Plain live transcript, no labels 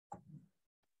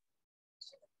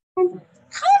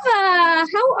Chava,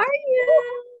 how are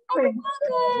you? Welcome.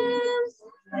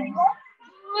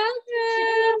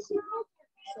 Welcome.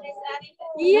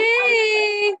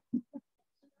 Yay.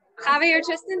 Chava, you're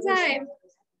just in time.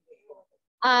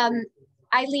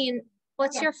 Eileen,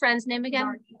 what's your friend's name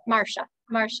again? Marsha.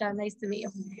 Marsha, nice to meet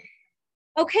you.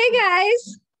 Okay,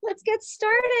 guys, let's get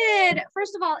started.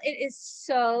 First of all, it is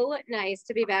so nice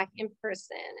to be back in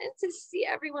person and to see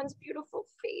everyone's beautiful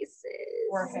faces.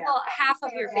 Well, half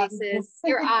of your faces,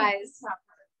 your eyes.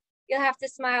 You'll have to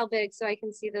smile big so I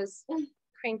can see those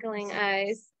crinkling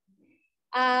eyes.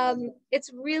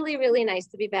 It's really, really nice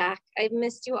to be back. I've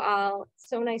missed you all.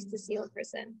 So nice to see you in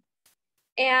person.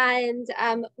 And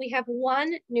we have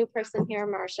one new person here,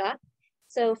 Marsha.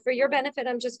 So for your benefit,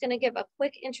 I'm just going to give a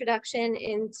quick introduction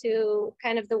into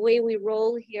kind of the way we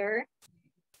roll here.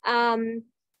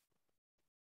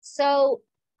 So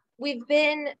we've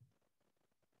been,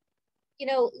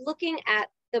 looking at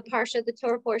the Parsha, the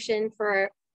Torah portion for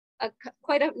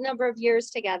quite a number of years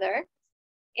together.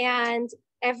 And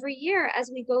every year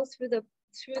as we go through the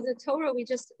Torah, we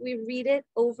read it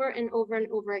over and over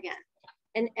and over again.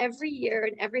 And every year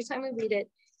and every time we read it,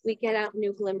 we get out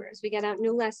new glimmers, we get out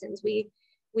new lessons, we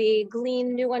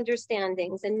glean new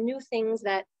understandings and new things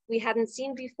that we hadn't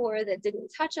seen before that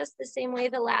didn't touch us the same way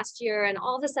the last year. And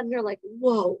all of a sudden you're like,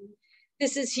 whoa,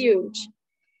 this is huge.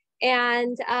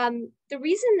 And the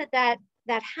reason that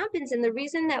happens, and the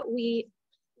reason that we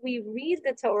read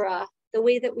the Torah the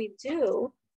way that we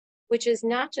do, which is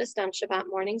not just on Shabbat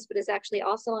mornings, but is actually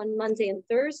also on Monday and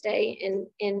Thursday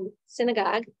in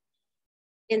synagogues,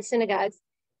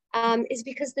 is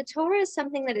because the Torah is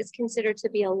something that is considered to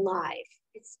be alive.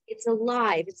 It's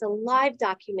alive. It's a live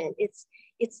document. It's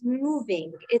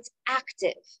moving. It's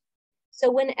active.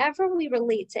 So whenever we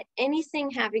relate to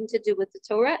anything having to do with the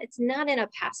Torah, it's not in a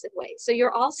passive way. So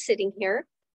you're all sitting here,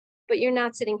 but you're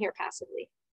not sitting here passively.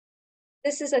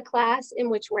 This is a class in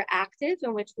which we're active,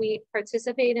 in which we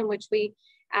participate, in which we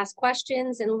ask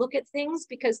questions and look at things,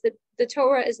 because the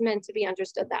Torah is meant to be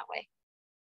understood that way.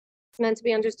 It's meant to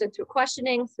be understood through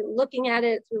questioning, through looking at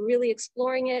it, through really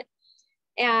exploring it.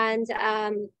 And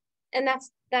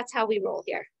that's how we roll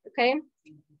here, okay?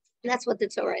 And that's what the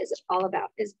Torah is all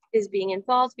about, is being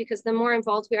involved, because the more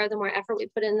involved we are, the more effort we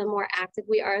put in, the more active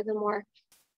we are, the more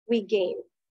we gain.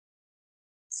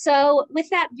 So with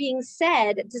that being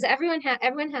said, does everyone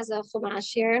has a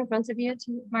chumash here in front of you?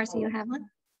 Marcy, you have one?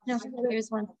 No, here's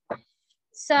one.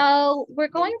 So we're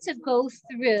going to go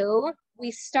through,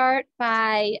 we start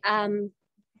by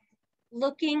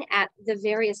looking at the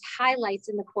various highlights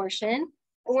in the portion.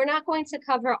 And we're not going to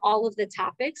cover all of the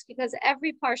topics because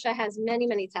every parsha has many,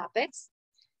 many topics,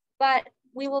 but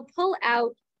we will pull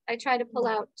out, I try to pull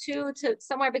out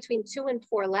somewhere between 2 and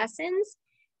 4 lessons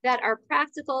that are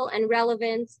practical and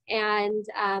relevant, and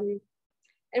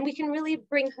we can really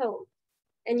bring home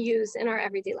and use in our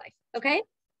everyday life, okay?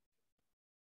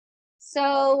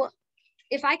 So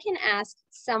if I can ask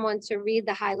someone to read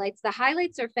the highlights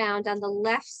are found on the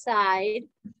left side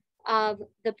of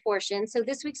the portion. So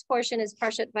this week's portion is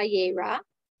Parshat Vayera.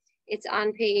 It's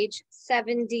on page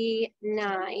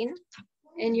 79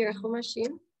 in your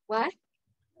Chumashim. What?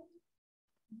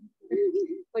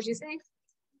 What'd you say?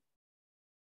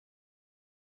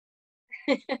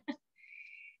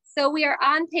 So we are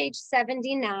on page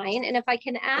 79. And if I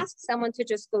can ask someone to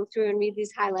just go through and read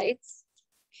these highlights.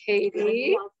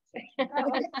 Katie.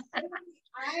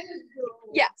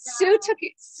 Yeah, Sue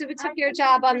took your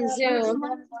job on Zoom.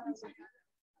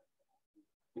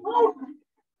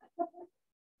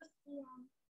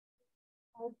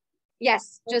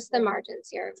 Yes, just the margins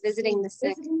here, visiting the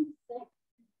sick.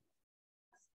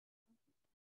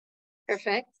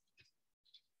 Perfect.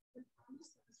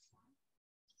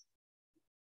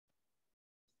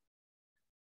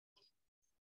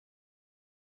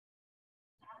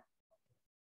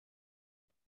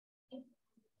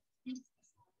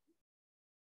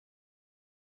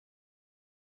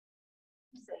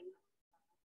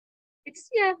 It's,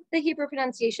 yeah, the Hebrew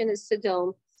pronunciation is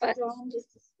Sodom, but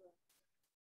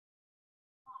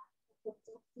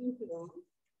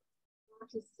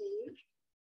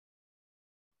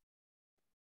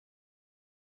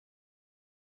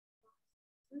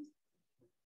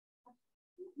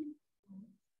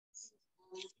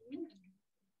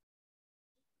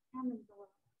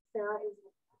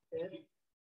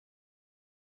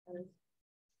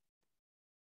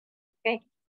okay.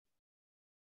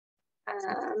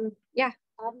 Yeah.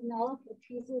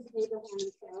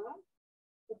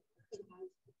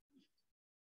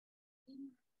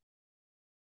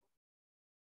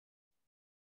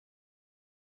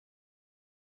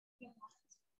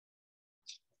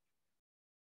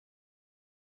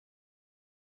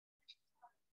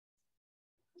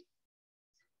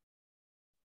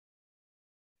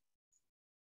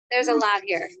 There's a lot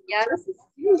here. Yep.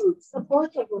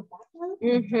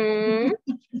 Mm-hmm.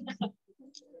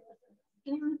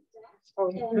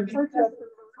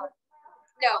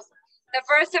 No, the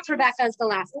birth of Rebecca is the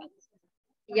last one.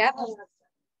 Yep.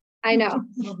 I know.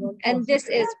 And this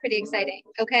is pretty exciting.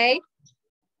 Okay.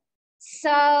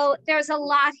 So there's a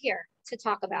lot here to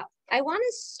talk about. I want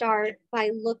to start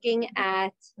by looking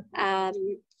at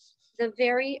the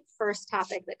very first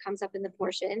topic that comes up in the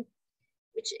portion,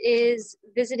 which is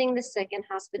visiting the sick and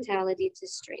hospitality to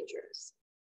strangers.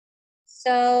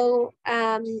 So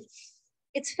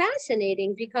it's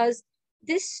fascinating because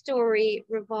this story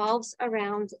revolves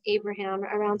around Abraham,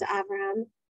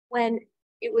 when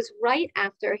it was right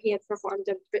after he had performed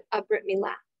a Brit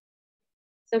Milah.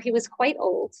 So he was quite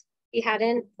old. He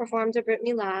hadn't performed a Brit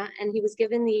Milah, and he was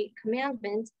given the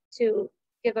commandment to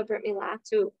give a Brit Milah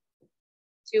to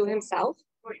himself.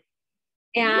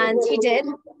 And he did,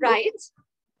 right?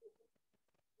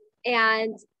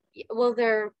 And well,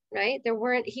 there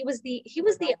weren't, he was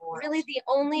really the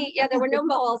only, there were no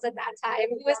Moals at that time.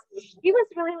 He was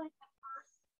really like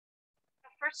the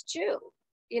first Jew,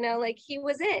 like he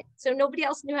was it. So nobody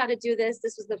else knew how to do this.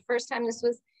 This was the first time this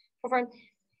was performed.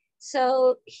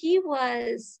 So he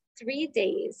was 3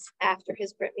 days after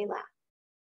his Brit Milah.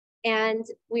 And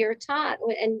we are taught,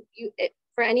 and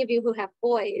for any of you who have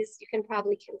boys, you can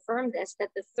probably confirm this,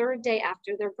 that the 3rd day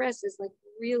after their bris is like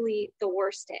really the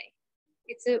worst day.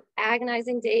 It's an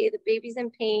agonizing day. The baby's in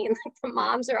pain. Like the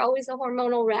moms are always a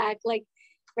hormonal wreck. Like,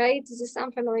 right? Does this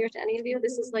sound familiar to any of you?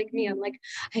 This is like me. I'm like,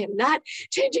 I am not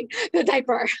changing the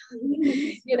diaper.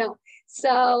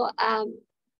 So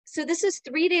this is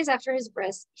 3 days after his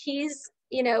bris. He's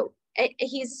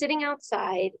sitting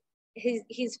outside.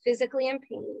 He's physically in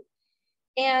pain.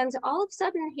 And all of a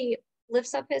sudden he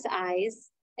lifts up his eyes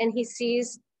and he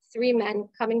sees 3 men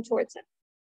coming towards him.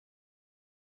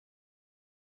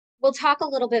 We'll talk a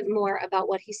little bit more about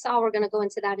what he saw. We're going to go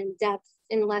into that in depth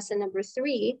in lesson number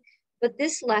 3. But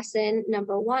this lesson,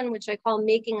 number 1, which I call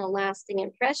making a lasting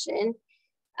impression,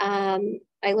 I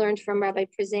learned from Rabbi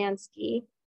Przansky.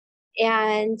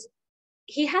 And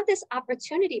he had this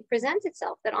opportunity present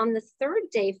itself that on the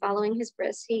 3rd day following his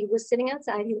bris, he was sitting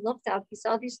outside, he looked up, he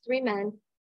saw these 3 men,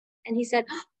 and he said,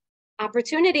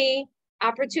 opportunity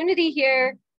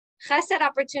here, chesed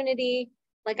opportunity.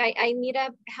 Like I need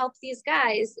to help these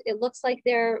guys. It looks like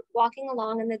they're walking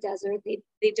along in the desert.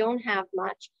 They don't have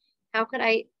much. How could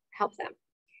I help them?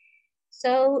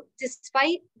 So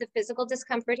despite the physical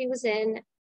discomfort he was in,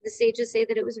 the sages say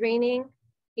that it was raining.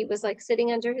 He was like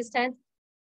sitting under his tent.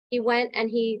 He went and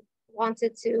he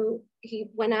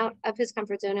went out of his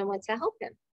comfort zone and went to help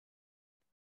him.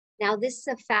 Now, this is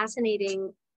a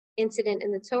fascinating incident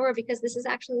in the Torah because this is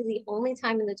actually the only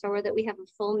time in the Torah that we have a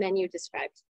full menu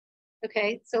described.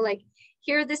 Okay, so like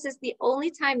here, this is the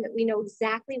only time that we know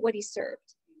exactly what he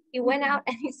served. He went out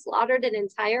and he slaughtered an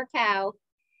entire cow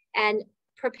and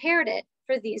prepared it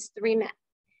for these 3 men.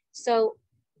 So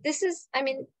this is,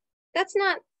 that's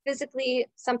not physically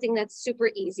something that's super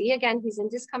easy. Again, he's in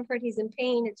discomfort, he's in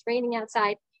pain, it's raining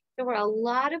outside. There were a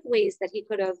lot of ways that he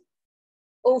could have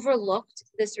overlooked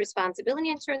this responsibility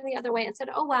and turned the other way and said,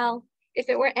 oh, well, if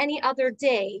it were any other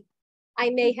day, I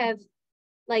may have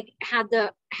had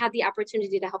the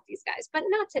opportunity to help these guys, but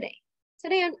not today.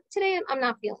 Today I'm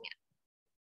not feeling it.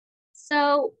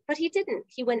 So, but he didn't.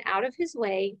 He went out of his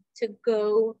way to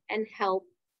go and help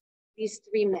these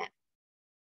 3 men,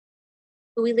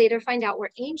 who we later find out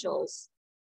were angels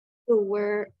who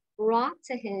were brought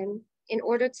to him in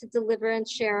order to deliver and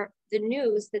share the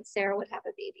news that Sarah would have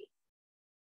a baby.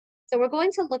 So we're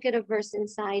going to look at a verse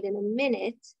inside in a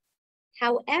minute.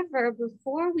 However,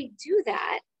 before we do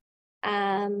that,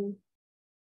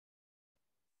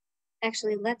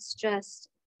 actually, let's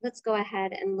go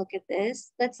ahead and look at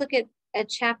this. Let's look at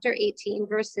chapter 18,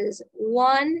 verses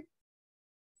 1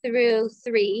 through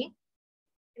 3.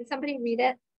 Can somebody read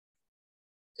it?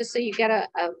 Just so you get a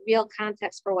real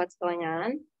context for what's going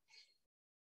on.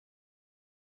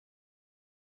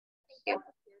 Thank you.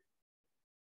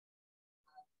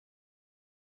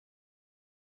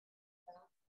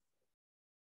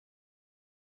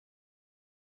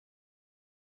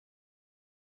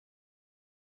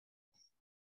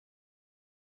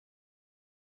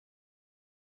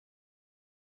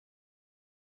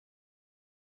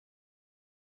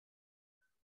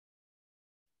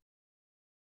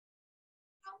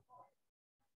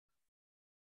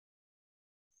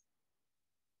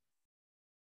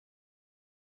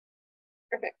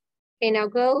 Perfect. Okay, now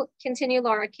continue,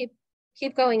 Laura. Keep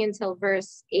going until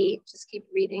verse 8. Just keep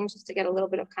reading just to get a little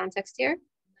bit of context here.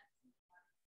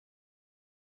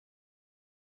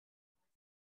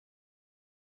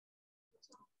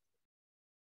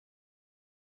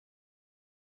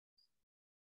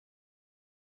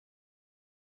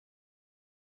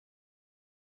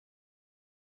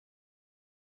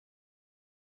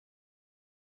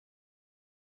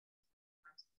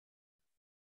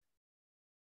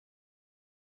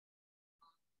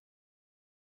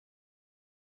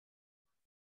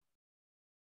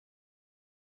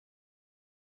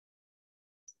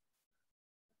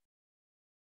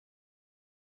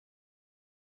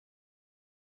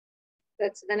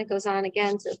 So then it goes on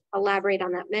again to elaborate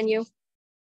on that menu.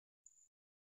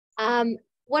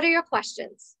 What are your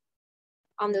questions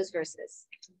on those verses?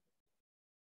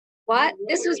 What?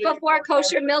 This was before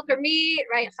kosher milk or meat,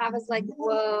 right? Chava's like,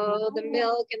 whoa, the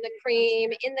milk and the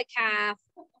cream in the calf.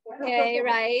 Okay,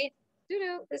 right?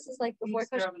 This is like before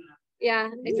kosher. Yeah,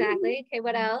 exactly. Okay,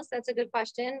 what else? That's a good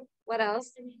question. What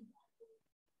else?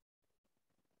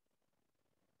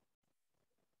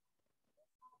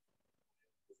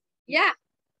 Yeah.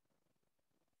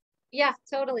 Yeah,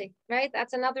 totally. Right.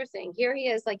 That's another thing. Here he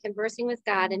is like conversing with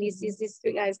God and he sees these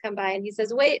three guys come by and he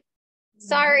says, wait,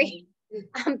 sorry,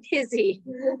 I'm busy.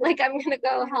 Like I'm gonna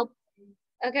go help.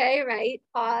 Okay, right.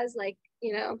 Pause, like,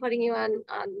 putting you on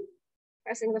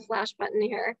pressing the flash button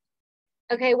here.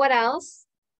 Okay, what else?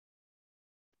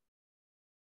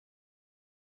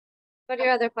 What are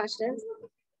your other questions?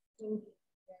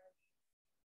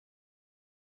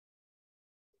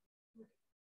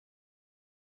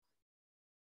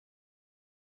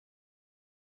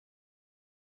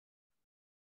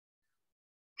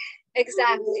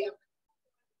 Exactly.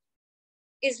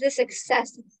 Is this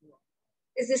excessive?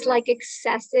 Is this like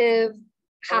excessive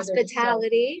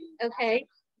hospitality? Okay,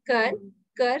 good,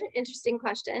 good. Interesting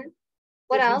question.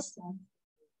 What else?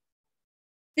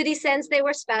 Did he sense they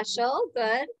were special?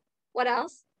 Good. What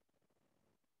else?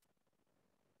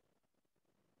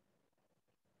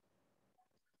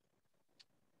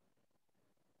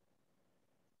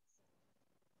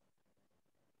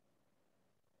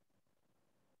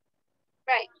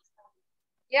 Right.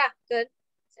 Yeah, good.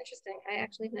 It's interesting. I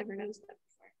actually never noticed that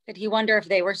before. Did he wonder if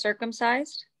they were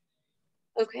circumcised?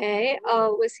 Okay.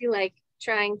 Oh, was he like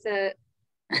trying to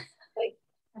like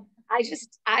I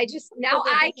just now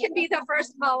I can be the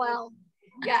first Moel.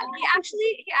 Yeah, he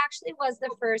actually was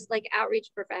the first like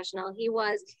outreach professional. He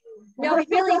was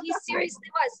he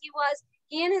seriously was.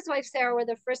 He and his wife Sarah were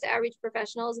the first outreach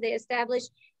professionals. They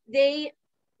established they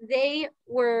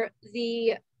were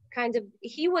the kind of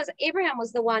Abraham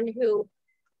was the one who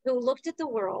looked at the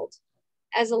world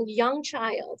as a young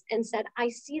child and said, I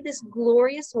see this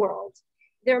glorious world.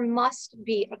 There must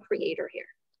be a creator here.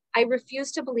 I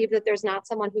refuse to believe that there's not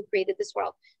someone who created this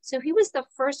world. So he was the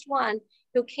first one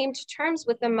who came to terms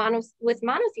with with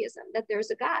monotheism, that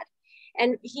there's a God.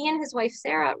 And he and his wife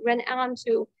Sarah went on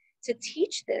to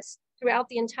teach this throughout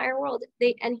the entire world.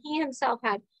 And he himself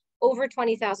had over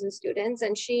 20,000 students,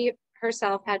 and she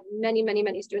herself had many, many,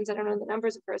 many students. I don't know the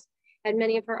numbers of hers, had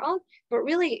many of her own, but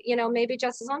really, maybe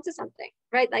just is onto something,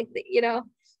 right? Like,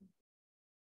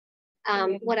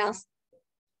 what else?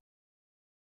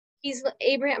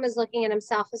 Abraham is looking at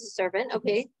himself as a servant.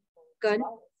 Okay, good.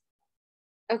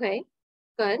 Okay,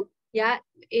 good. Yeah,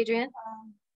 Adrian.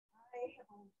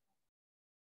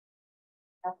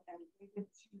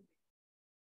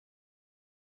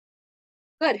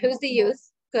 Good. Who's the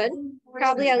youth? Good.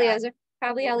 Probably Eliezer.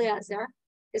 Probably Eliezer,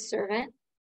 his servant.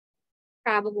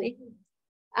 Probably.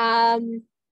 So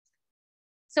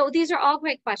these are all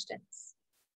great questions.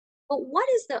 But what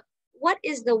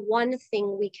is the one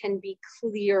thing we can be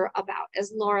clear about,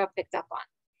 as Laura picked up on?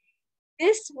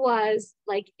 This was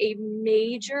like a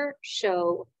major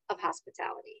show of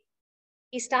hospitality.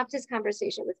 He stopped his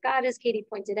conversation with God, as Katie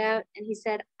pointed out, and he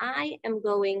said, I am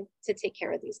going to take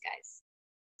care of these guys.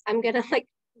 I'm going to like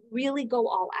really go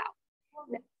all out.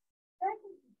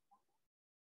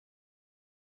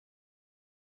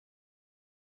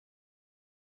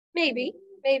 Maybe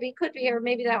could be, or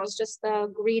maybe that was just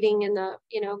the greeting and the,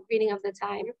 greeting of the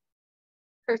time.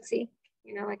 Curtsy,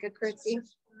 like a curtsy.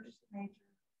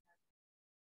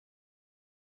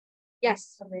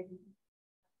 Yes.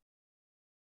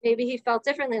 Maybe he felt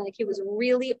differently, like he was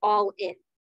really all in.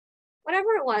 Whatever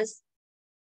it was,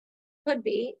 could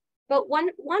be. But one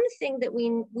thing that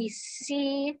we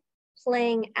see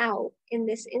playing out in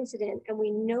this incident, and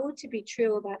we know to be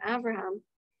true about Abraham,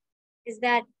 is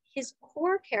that his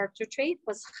core character trait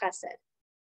was chesed,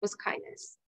 was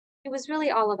kindness. It was really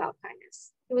all about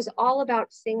kindness. It was all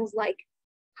about things like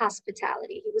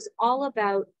hospitality. He was all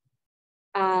about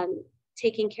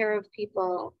taking care of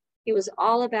people. He was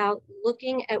all about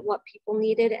looking at what people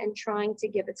needed and trying to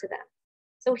give it to them.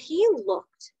 So he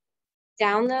looked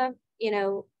down the,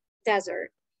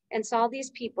 desert and saw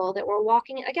these people that were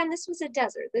walking. Again, this was a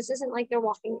desert. This isn't like they're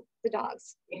walking the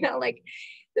dogs, like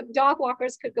the dog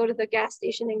walkers could go to the gas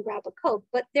station and grab a Coke,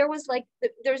 but there's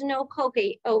no Coke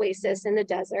oasis in the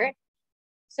desert.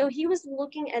 So he was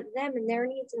looking at them and their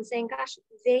needs and saying, gosh,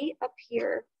 they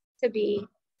appear to be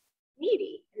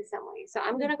needy in some way. So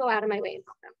I'm going to go out of my way and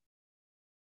help them.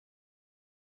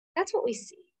 That's what we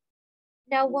see.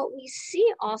 Now, what we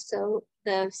see also,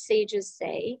 the sages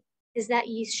say, is that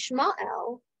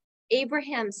Yishmael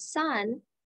Abraham's son,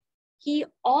 he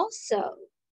also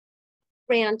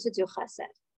ran to do chesed.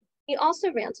 He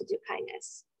also ran to do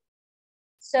kindness.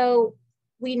 So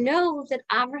we know that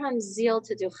Abraham's zeal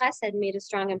to do chesed made a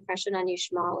strong impression on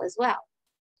Yishmael as well.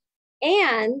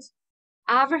 And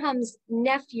Abraham's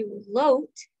nephew Lot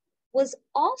was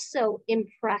also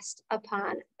impressed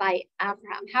upon by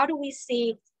Abraham. Where do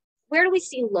we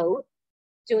see Lot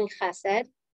doing chesed?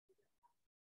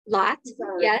 Lot,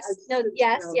 yes, no,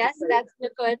 yes, that's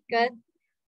good.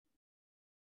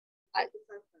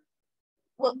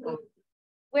 Well,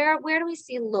 where do we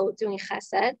see Lot doing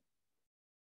chesed?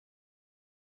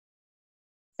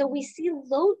 So we see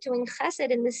Lot doing chesed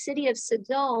in the city of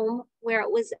Sodom, where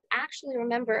it was actually,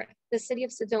 remember, the city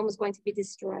of Sodom was going to be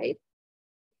destroyed.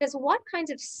 Because what kind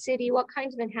of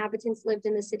inhabitants lived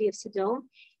in the city of Sodom?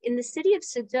 In the city of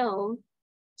Sodom,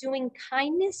 doing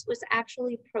kindness was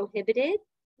actually prohibited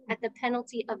at the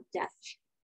penalty of death.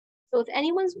 So if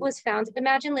anyone was found,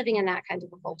 imagine living in that kind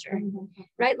of a culture,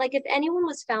 right? Like if anyone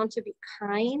was found to be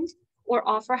kind or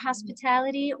offer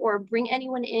hospitality or bring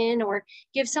anyone in or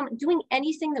doing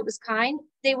anything that was kind,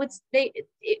 their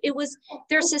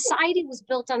society was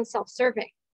built on self-serving,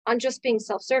 on just being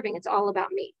self-serving. It's all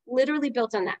about me, literally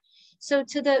built on that. So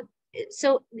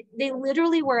they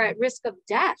literally were at risk of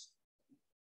death.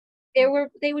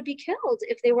 They would be killed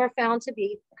if they were found to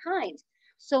be kind.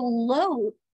 So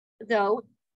Lot, though,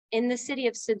 in the city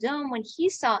of Sodom, when he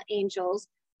saw angels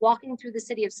walking through the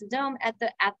city of Sodom at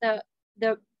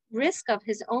the risk of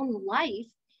his own life,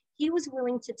 he was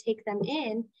willing to take them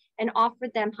in and offer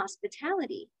them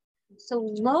hospitality. So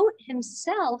Lot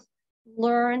himself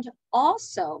learned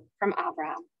also from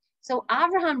Abraham. So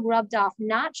Abraham rubbed off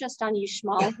not just on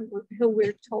Yishmael, who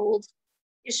we're told,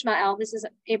 Ishmael, this is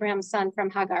Abraham's son from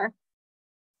Hagar,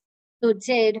 who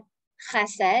did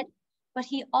chesed, but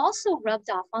he also rubbed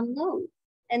off on Lot.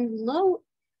 And Lot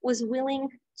was willing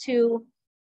to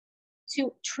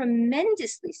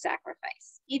tremendously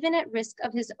sacrifice, even at risk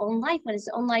of his own life. When his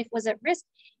own life was at risk,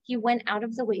 he went out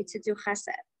of the way to do chesed.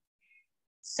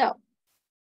 So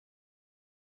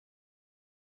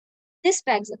this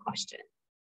begs a question.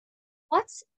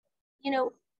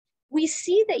 We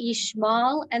see that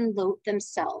Yishmael and Lot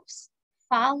themselves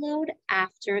followed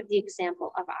after the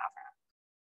example of Abraham.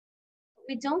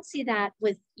 We don't see that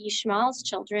with Yishmael's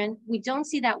children. We don't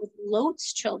see that with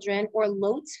Lot's children or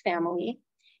Lot's family.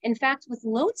 In fact, with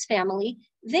Lot's family,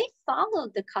 they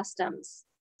followed the customs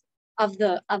of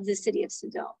the city of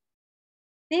Sodom.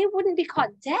 They wouldn't be caught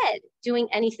dead doing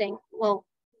anything, well,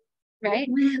 right?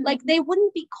 Like they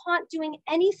wouldn't be caught doing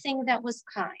anything that was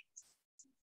kind.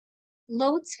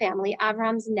 Lot's family,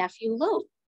 Abraham's nephew Lot,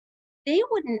 they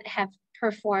wouldn't have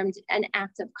performed an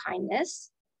act of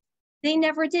kindness. They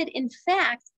never did. In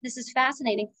fact, this is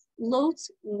fascinating. Lot's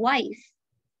wife,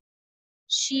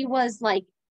 she was like,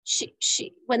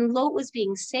 when Lot was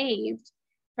being saved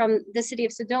from the city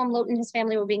of Sodom, Lot and his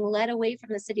family were being led away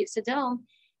from the city of Sodom.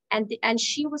 And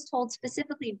she was told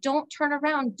specifically, don't turn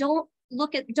around, don't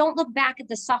look back at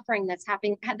the suffering that's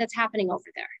happening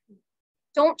over there.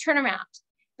 Don't turn around.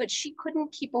 But she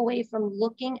couldn't keep away from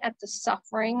looking at the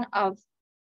suffering of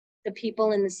the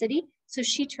people in the city. So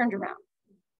she turned around.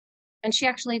 And she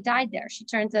actually died there.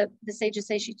 The sages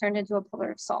say she turned into a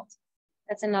pillar of salt.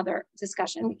 That's another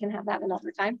discussion. We can have that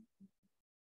another time.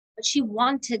 But she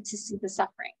wanted to see the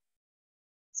suffering.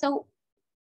 So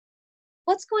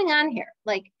what's going on here?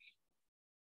 Like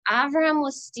Abraham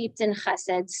was steeped in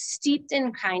chesed, steeped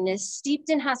in kindness, steeped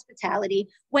in hospitality,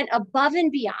 went above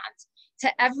and beyond. To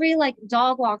every like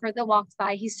dog walker that walked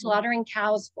by, he's slaughtering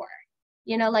cows for,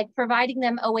 like providing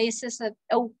them oases of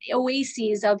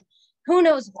who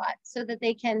knows what, so that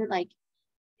they can like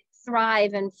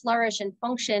thrive and flourish and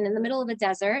function in the middle of a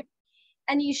desert.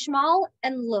 And Yishmael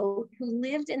and Lot, who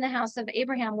lived in the house of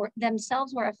Abraham,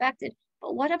 themselves were affected.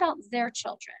 But what about their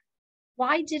children?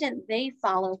 Why didn't they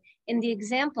follow in the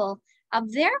example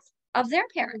of their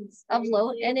parents, of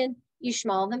Lot and in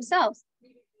Yishmael themselves?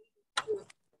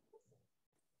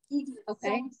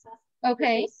 Okay.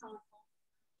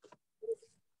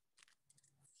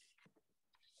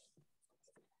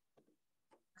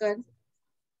 Good.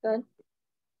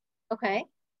 Okay.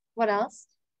 What else?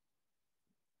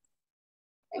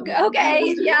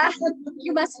 Okay. Yeah.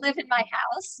 You must live in my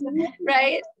house,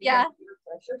 right? Yeah.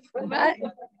 What?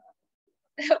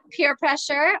 Peer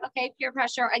pressure. Okay. Peer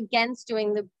pressure against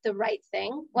doing the right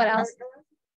thing. What else?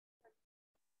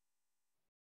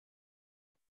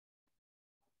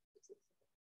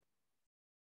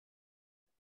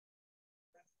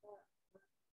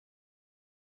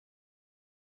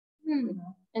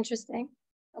 Interesting.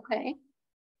 Okay.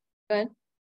 Good.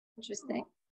 Interesting.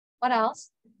 What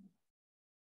else?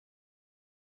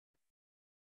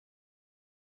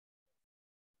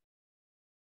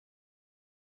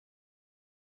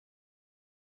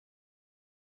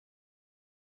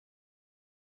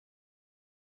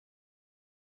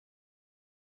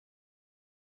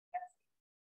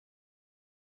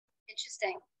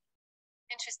 Interesting.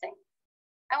 Interesting.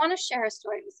 I want to share a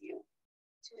story with you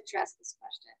to address this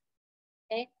question.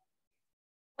 Okay.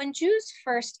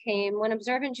 When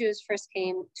observant Jews first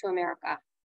came to America,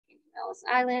 came to Ellis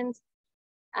Island.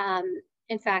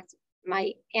 In fact,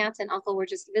 my aunt and uncle were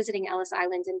just visiting Ellis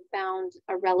Island and found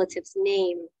a relative's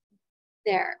name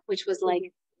there, which was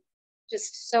like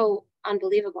just so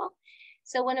unbelievable.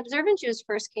 So when observant Jews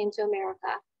first came to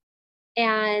America,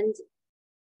 and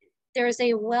there's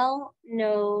a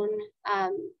well-known,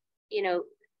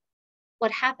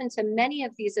 what happened to many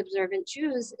of these observant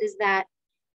Jews is that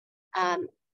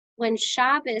when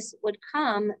Shabbos would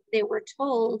come, they were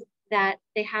told that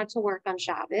they had to work on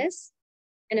Shabbos.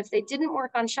 And if they didn't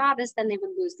work on Shabbos, then they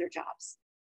would lose their jobs.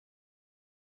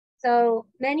 So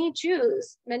many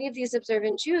of these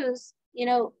observant Jews,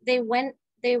 they went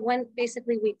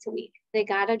basically week to week. They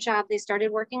got a job. They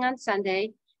started working on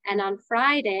Sunday. And on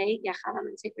Friday, I'm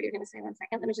going to take what you're going to say 1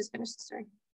 second. Let me just finish the story.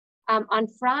 On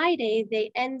Friday,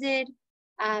 they ended,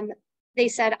 they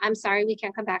said, I'm sorry, we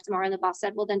can't come back tomorrow. And the boss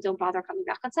said, well, then don't bother coming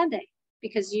back on Sunday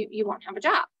because you won't have a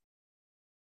job.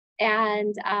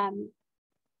 And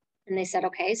they said,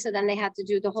 okay. So then they had to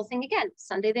do the whole thing again.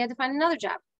 Sunday, they had to find another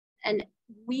job. And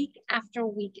week after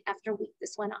week after week,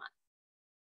 this went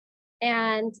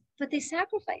on. But they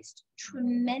sacrificed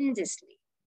tremendously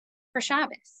for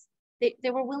Shabbos.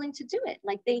 They were willing to do it.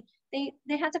 Like they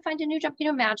had to find a new job. Can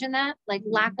you imagine that? Like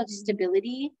lack of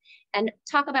stability, and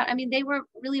talk about, they were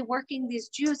really working, these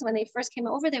Jews, when they first came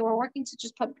over, they were working to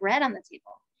just put bread on the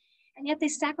table. And yet they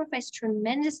sacrificed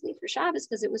tremendously for Shabbos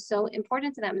because it was so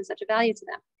important to them and such a value to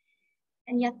them.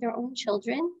 And yet their own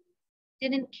children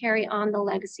didn't carry on the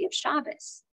legacy of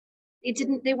Shabbos.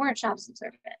 They weren't Shabbos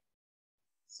observant.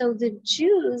 So the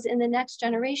Jews in the next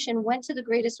generation went to the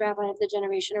greatest rabbi of the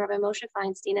generation, Rabbi Moshe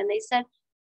Feinstein, and they said,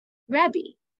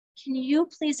 Rabbi, can you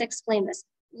please explain this?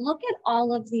 Look at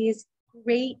all of these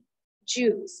great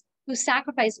Jews who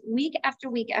sacrifice week after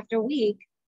week after week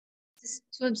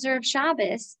to observe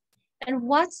Shabbos, and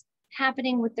what's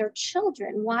happening with their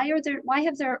children?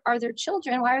 Are their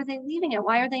children, why are they leaving it?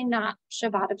 Why are they not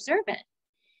Shabbat observant?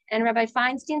 And Rabbi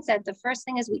Feinstein said, the first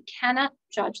thing is we cannot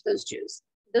judge those Jews.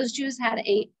 Those Jews had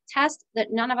a test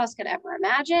that none of us could ever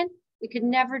imagine. We could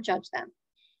never judge them.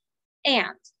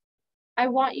 And I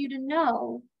want you to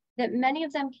know that many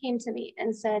of them came to me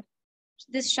and said,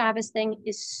 this Shabbos thing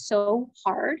is so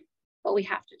hard, but we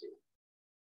have to do it.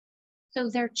 So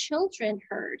their children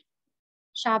heard,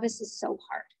 Shabbos is so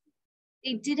hard.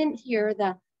 They didn't hear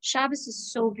the Shabbos is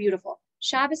so beautiful.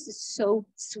 Shabbos is so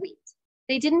sweet.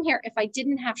 They didn't hear, if I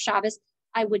didn't have Shabbos,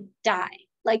 I would die.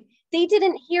 Like they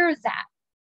didn't hear that.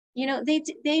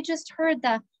 They just heard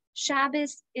the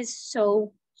Shabbos is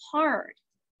so hard.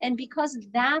 And because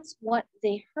that's what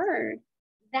they heard,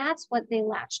 that's what they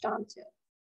latched onto.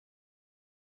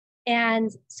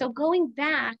 And so going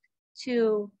back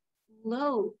to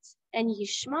Lot and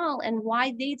Yishmael and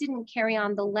why they didn't carry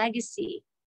on the legacy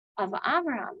of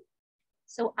Abraham.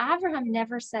 So Abraham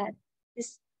never said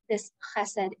this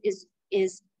chesed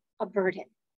is a burden.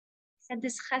 He said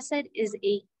this chesed is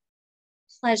a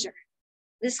pleasure.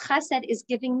 This chesed is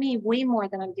giving me way more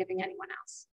than I'm giving anyone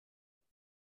else.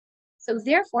 So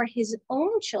therefore, his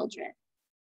own children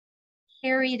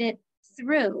carried it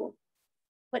through,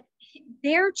 but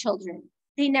their children,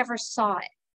 they never saw it.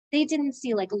 They didn't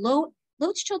see, like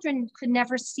Lot's children could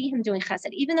never see him doing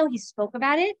chesed. Even though he spoke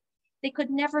about it, they could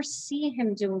never see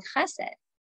him doing chesed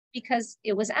because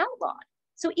it was outlawed.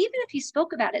 So even if he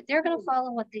spoke about it, they're going to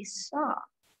follow what they saw.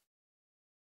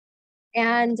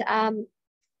 And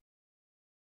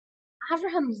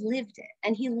Abraham lived it,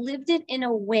 and he lived it in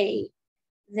a way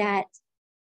that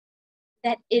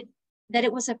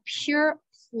it was a pure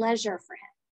pleasure for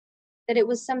him, that it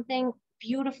was something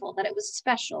beautiful, that it was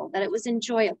special, that it was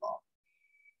enjoyable.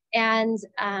 And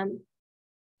I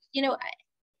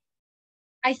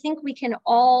think we can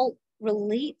all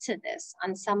relate to this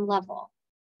on some level,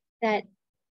 that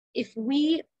if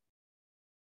we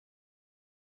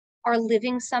are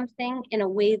living something in a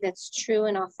way that's true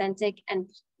and authentic and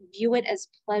view it as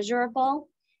pleasurable,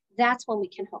 that's when we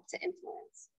can hope to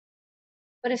influence.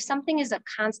 But if something is a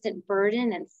constant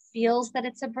burden and feels that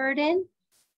it's a burden,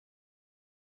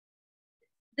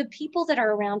 the people that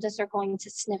are around us are going to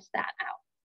sniff that out.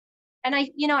 And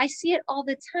I see it all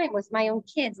the time with my own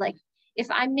kids. Like if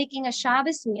I'm making a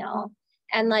Shabbos meal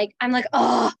and like, I'm like,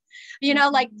 oh,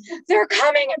 like they're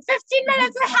coming in 15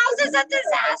 minutes, the house is a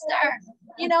disaster.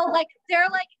 Like they're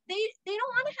like, they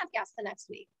don't want to have guests the next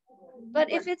week.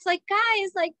 But if it's like,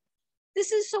 guys, like,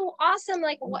 this is so awesome.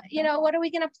 Like, what are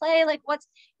we going to play? Like, what's,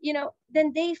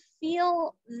 then they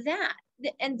feel that.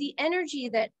 And the energy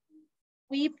that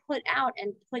we put out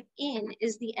and put in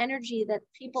is the energy that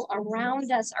people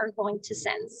around us are going to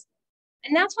sense.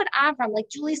 And that's what Avram, like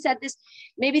Julie said this,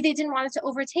 maybe they didn't want it to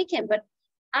overtake him, but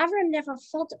Avram never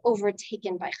felt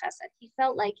overtaken by chesed. He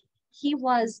felt like he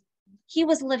was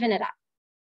living it up.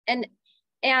 And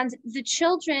the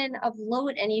children of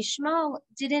Lot and Ishmael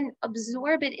didn't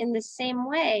absorb it in the same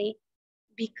way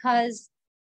because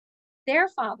their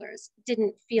fathers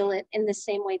didn't feel it in the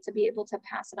same way to be able to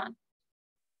pass it on.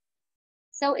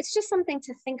 So it's just something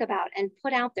to think about and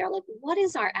put out there, like, what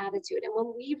is our attitude? And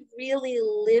when we really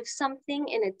live something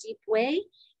in a deep way,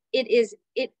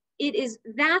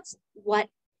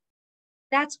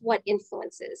 that's what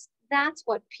influences. That's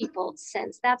what people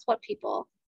sense. That's what people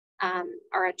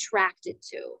are attracted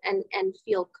to and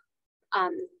feel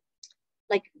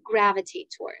like gravitate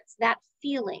towards, that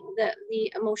feeling,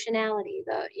 the emotionality,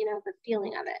 the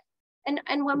feeling of it.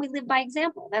 And when we live by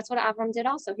example, that's what Avram did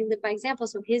also. He lived by example.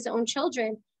 So his own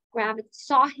children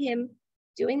saw him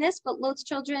doing this, but Lot's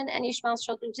children and Ishmael's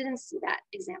children didn't see that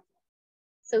example.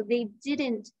 So they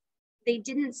didn't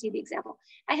see the example.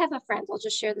 I have a friend, I'll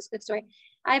just share this good story.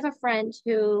 I have a friend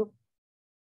who,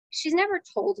 she's never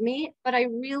told me, but I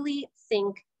really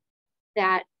think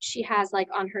that she has like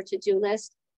on her to-do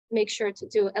list, make sure to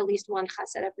do at least one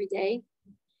chesed every day,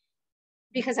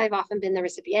 because I've often been the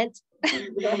recipient.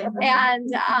 And,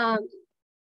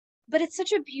 but it's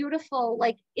such a beautiful,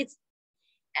 like,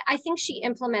 I think she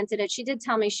implemented it. She did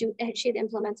tell me she had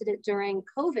implemented it during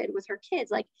COVID with her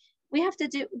kids. Like, we have to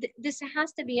do, this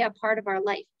has to be a part of our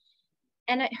life.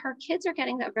 And her kids are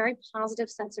getting a very positive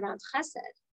sense around chesed,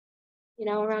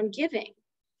 around giving.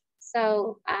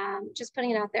 So just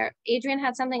putting it out there. Adrian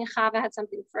had something, Chava had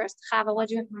something first. Chava,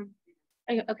 what'd you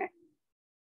have? Okay.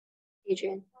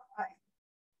 Adrian.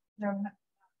 No.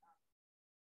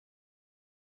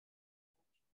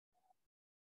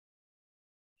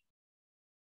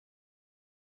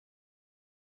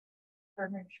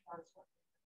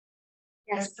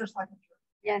 Yes. Just like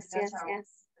yes.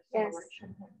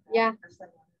 Yeah.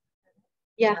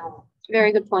 Yeah.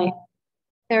 Very good point.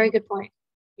 Very good point.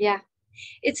 Yeah.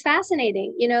 It's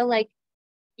fascinating, like,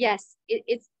 yes,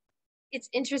 it's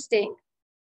interesting.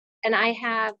 And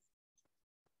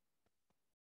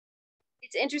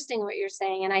it's interesting what you're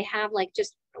saying. And I have like,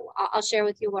 I'll share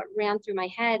with you what ran through my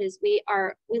head is we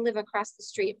live across the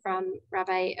street from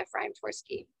Rabbi Ephraim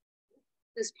Tversky,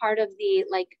 who's part of the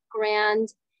like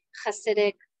grand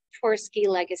Hasidic Tversky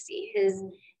legacy.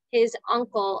 His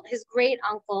uncle, his great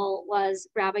uncle was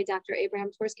Rabbi Dr. Abraham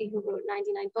Tversky, who wrote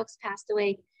 99 books, passed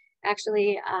away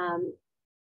actually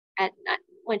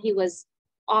when he was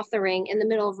in the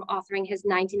middle of authoring his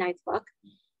 99th book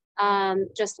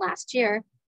just last year.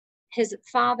 His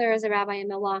father is a rabbi in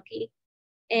Milwaukee,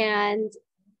 and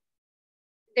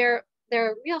they're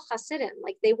real Hasidim.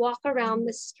 Like, they walk around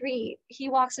the street. He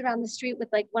walks around the street with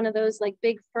like one of those like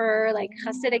big fur, like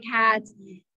Hasidic hats,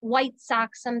 white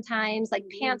socks sometimes, like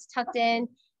pants tucked in.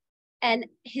 And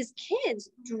his kids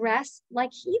dress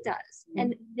like he does.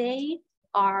 And they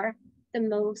are the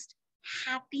most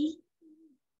happy,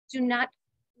 do not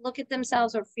look at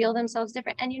themselves or feel themselves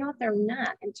different. And you know what? They're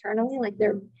not internally, like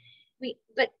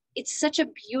but it's such a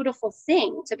beautiful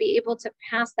thing to be able to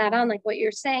pass that on. Like what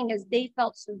you're saying is they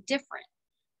felt so different.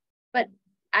 But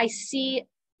I see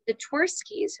the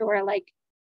Twerskys who are like,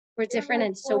 we're different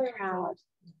and so proud.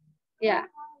 Yeah.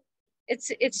 It's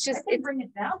just, I can bring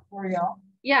it down for y'all.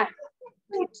 Yeah.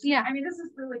 Yeah. I mean, this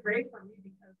is really great for me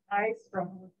because I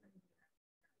struggle with it.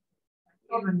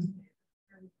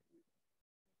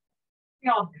 We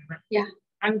all do it. Yeah.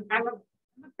 I'm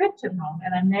a bitch at home,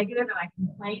 and I'm negative, and I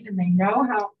complain, and they know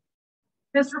how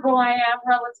miserable I am,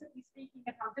 relatively speaking,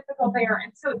 and how difficult they are.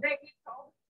 And so it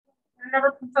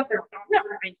never comes up there. I'm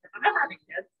never having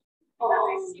kids.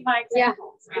 They see my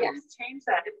examples. Yeah. I just change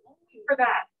that. It's only for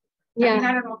that. Yeah. I mean,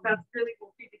 I don't know if that's really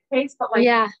will be the case, but like,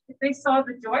 if they saw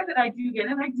the joy that I do get,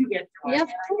 and I do get joy. Yeah, of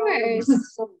course.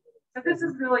 So this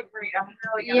is really great. I'm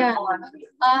really gonna pull on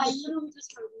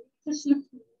this.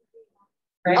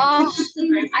 Right?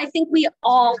 I think we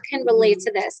all can relate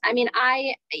to this. I mean,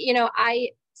 I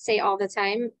say all the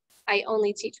time, I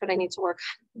only teach what I need to work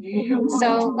on.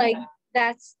 So like,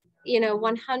 that's,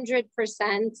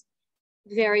 100%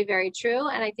 very, very true.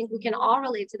 And I think we can all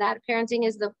relate to that. Parenting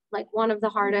is one of the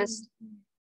hardest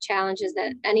challenges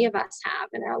that any of us have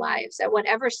in our lives at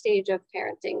whatever stage of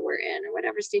parenting we're in or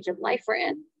whatever stage of life we're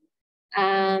in.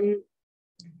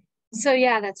 So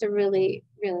yeah, that's a really,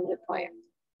 really good point.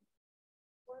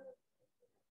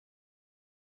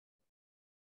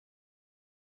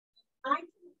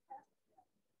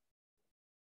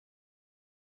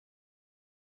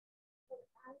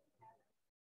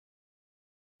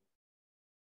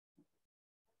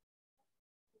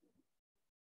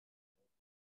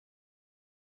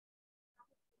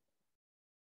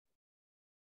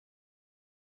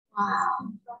 Wow.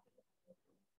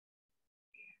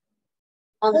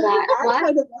 Of that.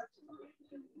 What?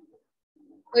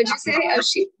 What'd you say? Oh,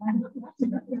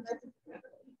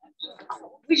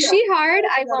 was she hard?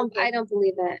 I don't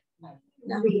believe it.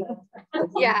 No.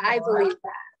 Yeah, I believe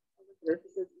that.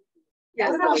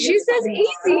 Yeah, she says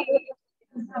easy.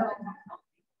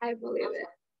 I believe it.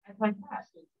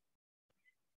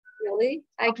 Really?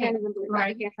 I can't even believe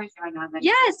Right. it.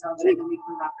 Yes.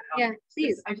 Yeah,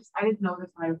 please. I didn't know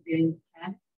this when I was getting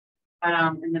 10.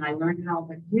 And then I learned it all.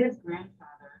 But his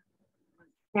grandfather was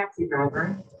a taxi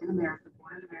driver in America,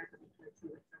 born in America.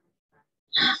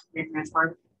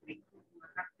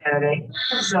 Saturday.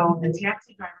 So the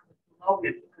taxi driver was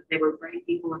loaded because they were great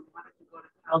people and wanted to go to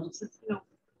college. Just,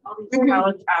 all these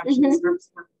college options were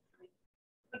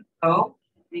go.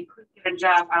 They couldn't get a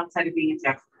job outside of being a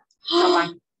taxi driver. So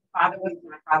my father was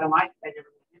my father. I never met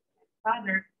him. My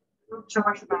father moved to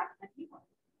Russia back and he was.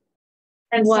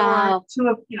 And so two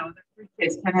of the 3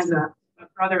 kids. Ken has a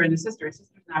brother and a sister. His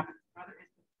sister's not, but his brother is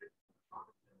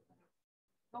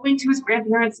going to his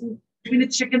grandparents and doing the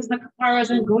chickens and the kaparas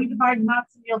and going to buy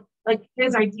matzo meal, like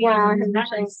his idea. Wow, his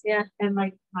memories. yeah. And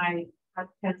like my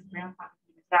Ken's grandfather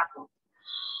was Jackal.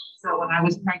 So when I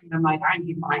was pregnant, I'm like, I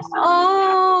need my son.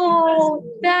 Oh,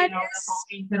 that the whole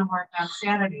ain't gonna work on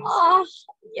Saturdays. Oh,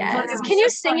 yes. Can you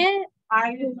sing it?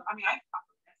 Right.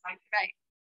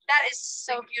 That is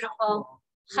so beautiful.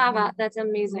 Chava, that's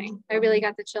amazing. I really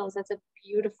got the chills. That's a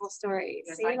beautiful story.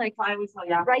 Yes, see, I always tell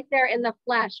Yaakov. Right there in the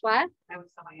flesh. What? I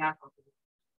always tell my Yaakov.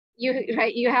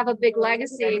 You have a big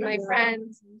legacy, my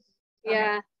friend.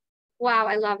 Yeah. Wow,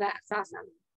 I love that. It's awesome.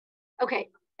 Okay.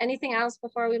 Anything else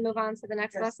before we move on to the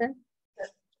next lesson?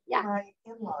 Yeah. My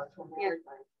in-laws were married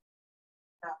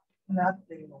not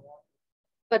dating a woman.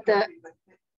 But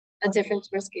a different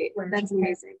risky. That's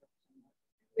amazing.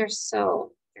 They're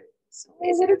so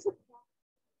amazing.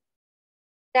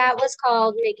 That was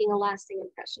called making a lasting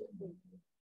impression.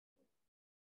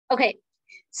 Okay,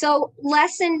 so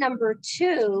lesson number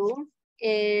 2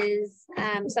 is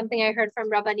something I heard from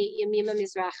Rabbanit Yemima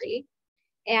Mizrahi,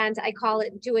 and I call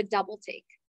it do a double take.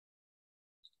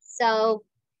 So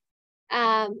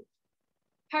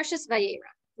Parshas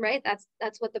Vayera, right?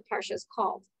 That's what the Parsha is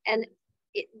called. And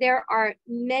there are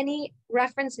many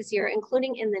references here,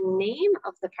 including in the name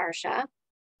of the Parsha,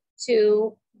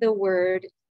 to the word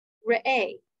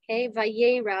Re'eh. Okay,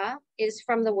 Vayera is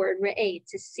from the word Re'eh,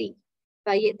 to see.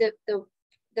 The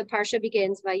Parsha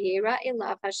begins, Vayera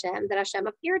elav Hashem, that Hashem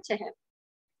appeared to him.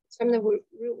 It's from the root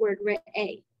word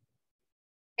Re'eh.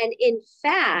 And in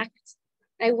fact,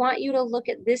 I want you to look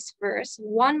at this verse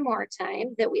one more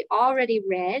time that we already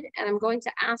read, and I'm going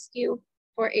to ask you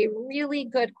for a really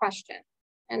good question.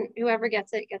 And whoever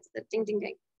gets it gets the ding, ding,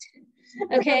 ding.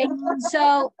 Okay,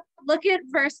 so look at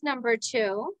verse number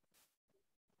 2,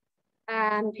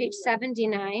 page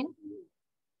 79.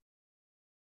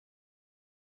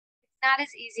 It's not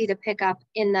as easy to pick up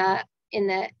in the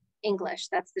English.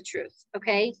 That's the truth.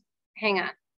 Okay, hang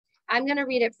on. I'm going to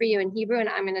read it for you in Hebrew, and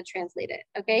I'm going to translate it.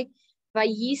 Okay.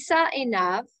 Vayisa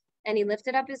enav, and he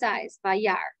lifted up his eyes.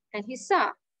 Vayar, and he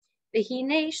saw.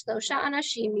 V'hinei shlosha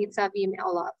anashim nitzavim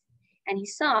olav, and he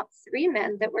saw 3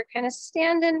 men that were kind of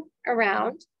standing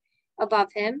around,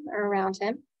 above him or around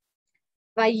him.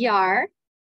 Vayar,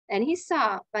 and he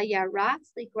saw.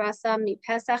 Vayaratz ligrasa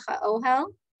mipesach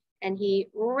ha'ohel, and he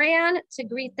ran to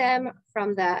greet them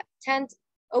from the tent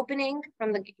opening,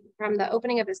 from the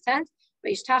opening of his tent.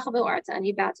 Vayishtachavu arta, and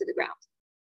he bowed to the ground.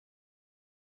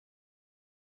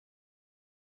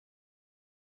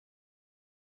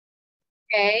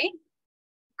 Okay,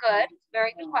 good.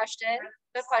 Very good question.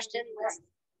 Good question.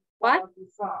 What?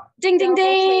 Ding, ding,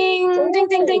 ding. Ding,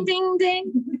 ding, ding, ding,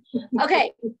 ding.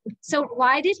 Okay, so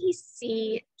why did he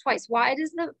see twice? Why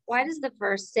does the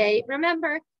verse say,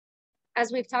 remember,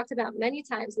 as we've talked about many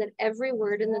times, that every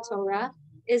word in the Torah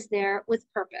is there with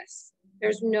purpose.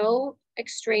 There's no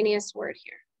extraneous word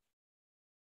here.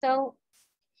 So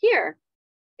here,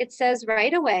 it says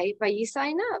right away, Vayisa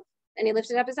enav, and he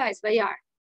lifted up his eyes, Vayar,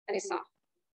 and he saw.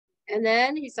 And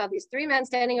then he saw these 3 men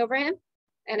standing over him.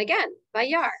 And again,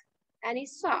 Vayar, and he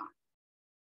saw.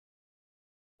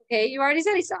 Okay, you already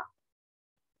said he saw.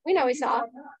 We know he saw.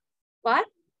 What?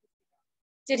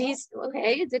 Did he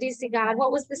see God?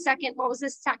 What was the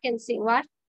second scene? What?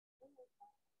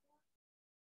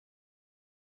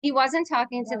 He wasn't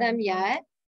talking to them yet.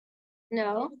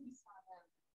 No.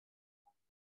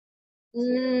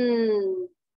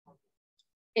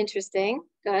 Interesting.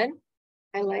 Good.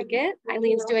 I like it.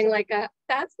 Eileen's doing like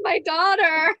that's my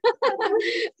daughter.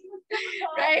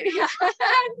 Right?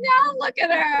 Now look at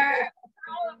her.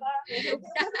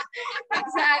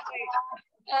 Exactly.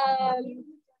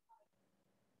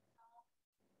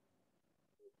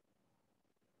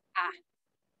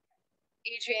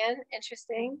 Adrian,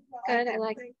 interesting. Good, I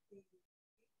like it.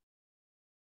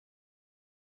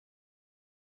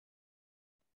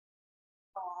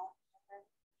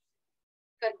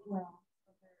 Good.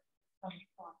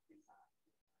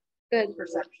 Good.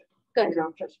 Perception. Good. You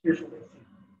don't just visually.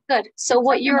 Good. So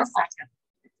what you're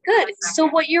good. So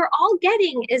what you're all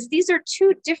getting is these are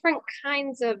two different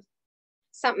kinds of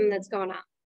something that's going on.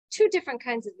 Two different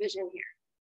kinds of vision here.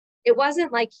 It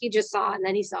wasn't like he just saw and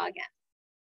then he saw again.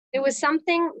 There was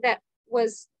something that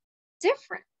was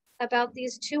different about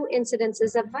these two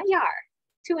incidences of Vayar,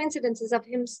 two incidences of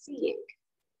him seeing,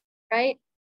 right?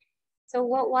 So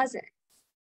what was it?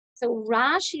 So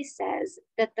Rashi says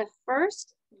that the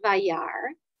first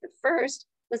Vayar, the first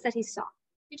was that he saw.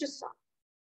 He just saw.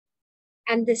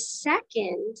 And the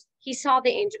second, he saw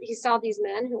the angel, he saw these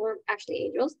men who were actually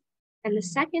angels. And the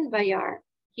second Vayar,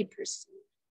 he perceived.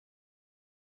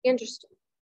 He understood.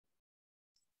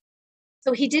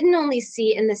 So he didn't only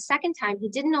see, in the second time, he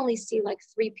didn't only see like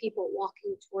three people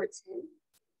walking towards him.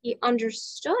 He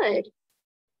understood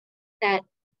that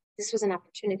this was an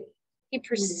opportunity. He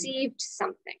perceived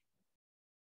something.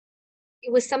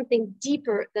 It was something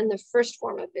deeper than the first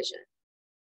form of vision.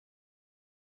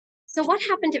 So what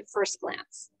happened at first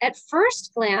glance? At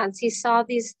first glance, he saw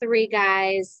these three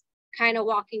guys kind of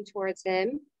walking towards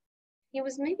him. He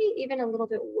was maybe even a little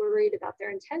bit worried about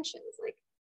their intentions. Like,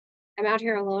 I'm out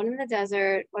here alone in the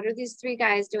desert. What are these three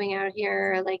guys doing out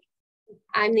here? Like,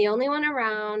 I'm the only one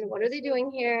around. What are they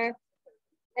doing here?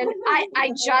 And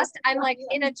I'm like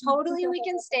in a totally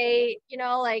weakened state, you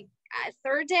know, like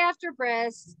third day after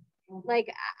bris,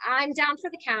 like I'm down for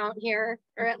the count here,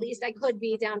 or at least I could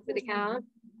be down for the count.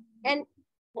 And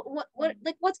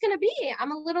what's going to be?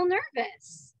 I'm a little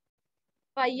nervous.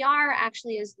 Vayar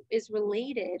actually is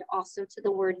related also to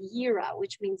the word yira,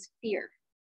 which means fear.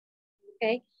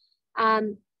 Okay.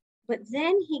 But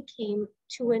then he came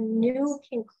to a new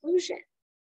conclusion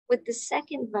with the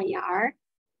second Vayar.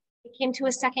 He came to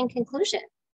a second conclusion.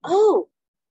 Oh,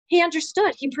 he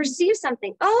understood. He perceived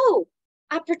something. Oh,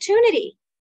 opportunity.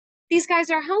 These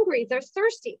guys are hungry. They're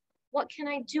thirsty. What can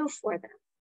I do for them?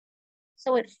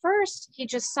 So at first, he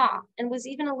just saw and was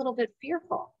even a little bit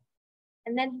fearful.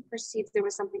 And then he perceived there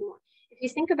was something more. If you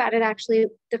think about it, actually,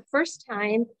 the first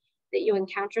time that you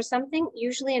encounter something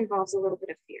usually involves a little bit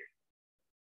of fear.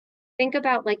 Think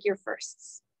about like your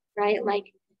firsts, right?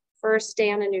 Like first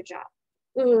day on a new job.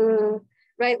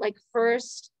 Right? Like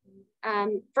first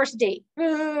date,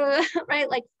 right?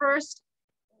 Like first,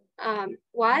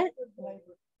 what?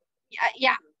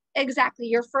 Yeah, exactly.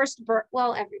 Your first birth,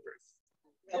 well, every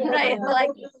birth, right? Like,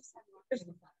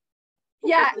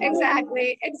 yeah,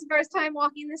 exactly. It's first time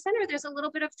walking the center. There's a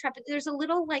little bit of trepid. There's a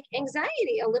little like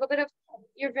anxiety, a little bit of,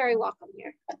 you're very welcome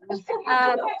here.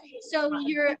 So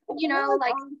you're, you know,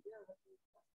 like,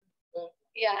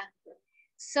 yeah.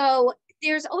 So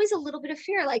there's always a little bit of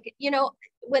fear, like, you know,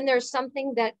 when there's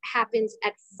something that happens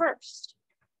at first,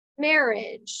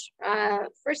 marriage,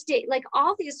 first date, like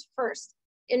all these first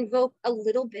invoke a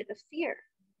little bit of fear.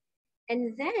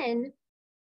 And then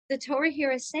the Torah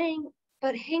here is saying,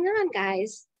 but hang on,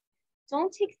 guys,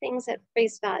 don't take things at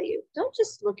face value. Don't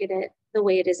just look at it the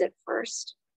way it is at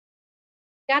first.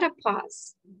 Gotta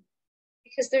pause.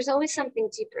 Because there's always something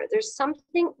deeper. There's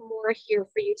something more here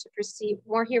for you to perceive,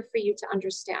 more here for you to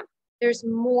understand. There's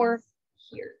more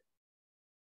here.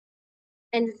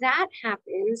 And that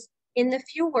happens in the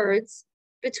few words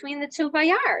between the two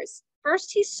Vayars.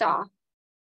 First he saw,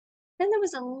 then there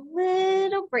was a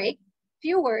little break,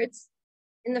 few words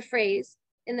in the phrase,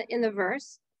 in the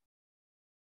verse.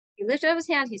 He lifted up his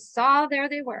hand, he saw there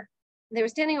they were. They were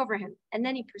standing over him, and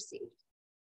then he perceived.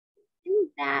 In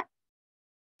that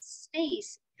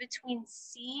space between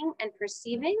seeing and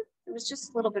perceiving, there was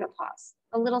just a little bit of pause,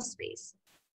 a little space.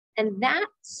 And that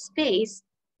space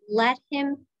let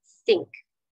him think.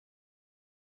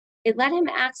 It let him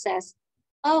access,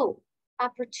 oh,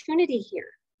 opportunity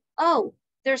here. Oh,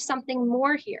 there's something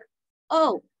more here.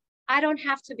 Oh, I don't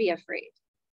have to be afraid.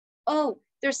 Oh,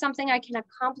 there's something I can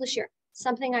accomplish here,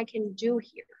 something I can do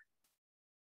here.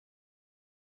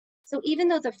 So even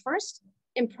though the first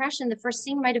impression, the first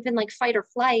scene might have been like fight or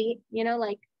flight, you know,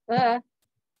 like,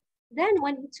 then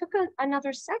when he took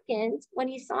another second, when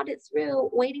he thought it through,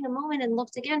 waiting a moment and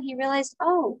looked again, he realized,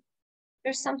 oh,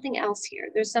 there's something else here.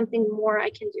 There's something more I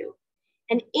can do.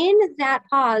 And in that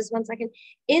pause, 1 second,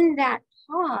 in that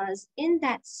pause, in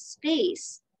that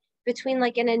space between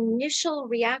like an initial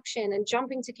reaction and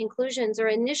jumping to conclusions or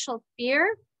initial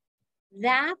fear,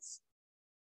 that's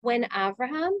when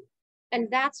Avraham, and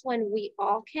that's when we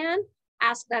all can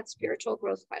ask that spiritual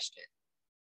growth question.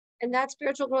 And that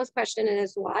spiritual growth question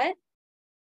is what?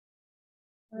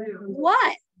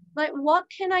 What? But what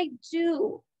can I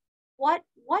do? What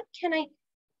can I,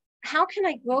 how can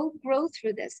I grow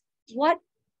through this? What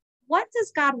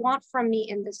does God want from me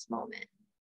in this moment?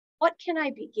 What can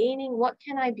I be gaining? What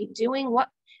can I be doing?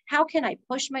 How can I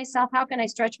push myself? How can I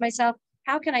stretch myself?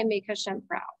 How can I make Hashem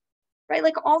proud? Right?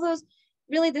 Like all those,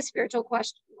 really the spiritual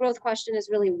growth question is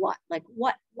really what? Like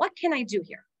what can I do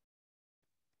here?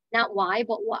 Not why,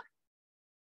 but what?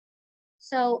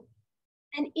 So,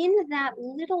 and in that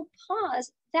little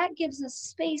pause, that gives us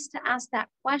space to ask that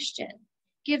question,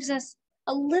 gives us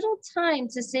a little time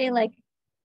to say, like,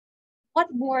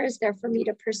 what more is there for me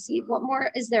to perceive? What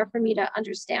more is there for me to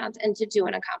understand and to do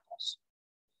and accomplish?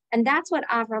 And that's what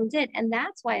Avram did. And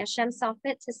that's why Hashem saw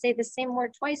fit to say the same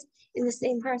word twice in the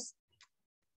same verse.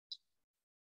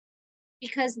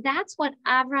 Because that's what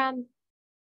Avram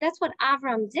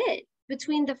did.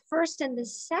 Between the first and the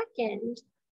second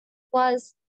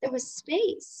there was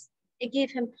space. It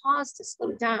gave him pause to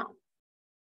slow down.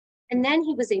 And then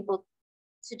he was able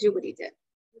to do what he did,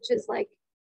 which is like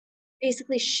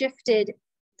basically shifted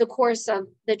the course of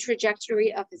the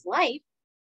trajectory of his life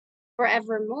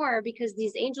forevermore, because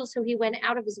these angels who he went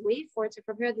out of his way for to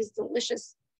prepare this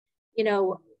delicious,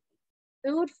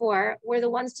 food for, were the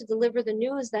ones to deliver the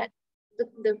news that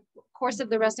the course of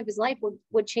the rest of his life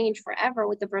would change forever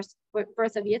with the birth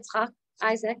of Yitzchak,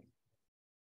 Isaac.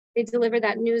 They delivered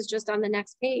that news just on the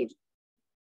next page.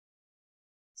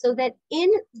 So that in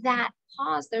that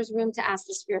pause, there's room to ask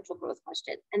the spiritual growth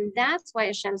question. And that's why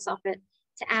Hashem saw fit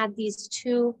to add these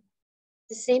two,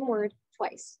 the same word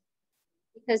twice.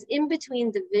 Because in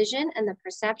between the vision and the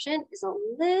perception is a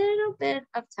little bit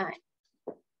of time.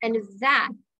 And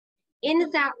in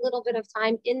that little bit of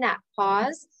time, in that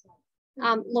pause,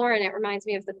 Lauren, it reminds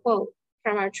me of the quote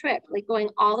from our trip, like going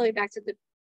all the way back to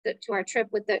to our trip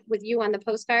with you on the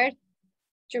postcard. Do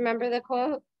you remember the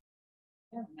quote?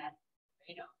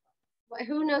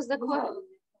 Who knows the quote?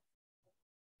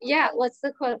 Yeah, what's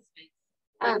the quote?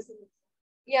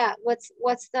 Yeah, what's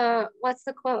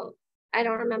the quote? I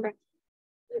don't remember.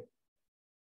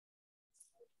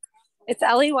 It's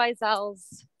Elie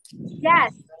Wiesel's.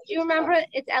 Yes, do you remember it?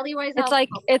 It's Elie Wiesel's.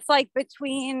 It's like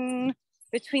between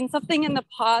something and the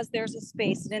pause, there's a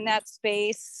space, and in that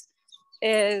space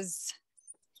is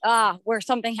where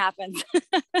something happens.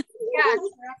 Yeah.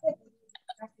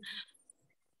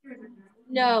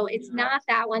 No, it's not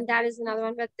that one. That is another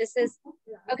one, but this is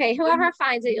okay. Whoever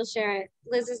finds it, you'll share it.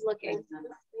 Liz is looking.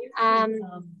 And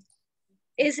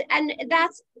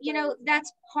that's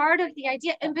that's part of the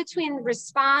idea in between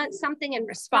something and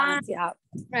response. Yeah.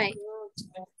 Right.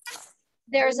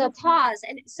 There's a pause,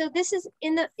 and so this is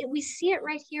we see it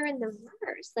right here in the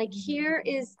verse. Like here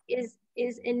is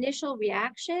initial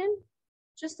reaction,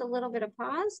 just a little bit of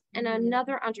pause, and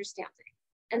another understanding,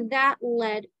 and that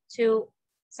led to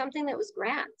something that was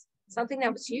grand, something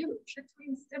that was huge.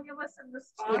 Between stimulus and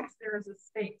response, there is a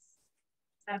space.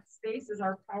 That space is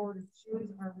our power to choose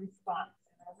our response.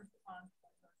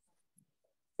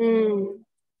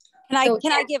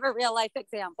 Can I give a real life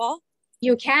example?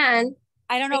 You can.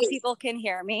 I don't know if people can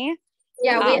hear me.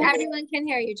 Yeah, everyone can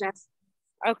hear you, Jess.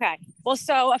 Okay. Well,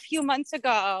 so a few months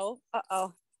ago,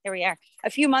 here we are. A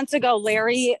few months ago,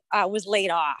 Larry was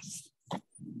laid off.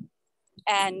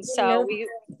 And so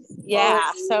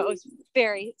so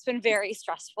it's been very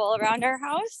stressful around our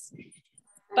house.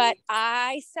 But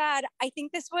I said, I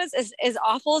think this was as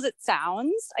awful as it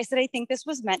sounds. I said, I think this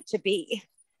was meant to be.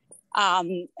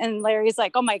 And Larry's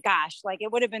like, oh my gosh, like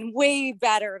it would have been way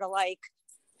better to like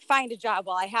find a job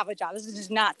while I have a job. This is just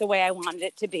not the way I wanted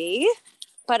it to be.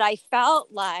 But I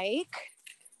felt like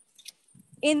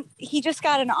he just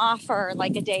got an offer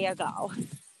like a day ago.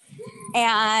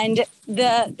 And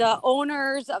the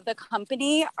owners of the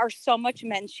company are so much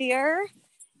menschier.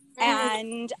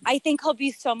 And I think he'll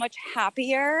be so much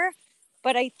happier.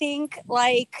 But I think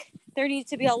like there needs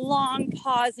to be a long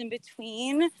pause in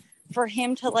between for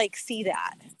him to like see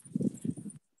that.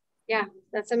 Yeah,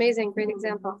 that's amazing. Great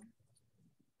example.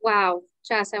 Wow.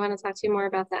 Jess, I want to talk to you more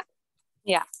about that.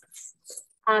 Yeah.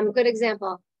 Good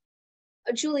example.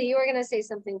 Julie, you were going to say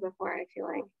something before, I feel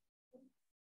like.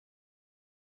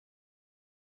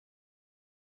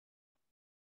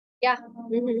 Yeah.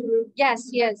 Mm-hmm. Yes,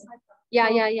 yes. Yeah.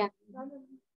 Yes.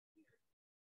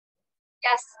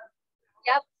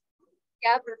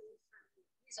 Yep.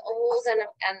 He's old and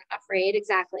afraid.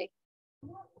 Exactly.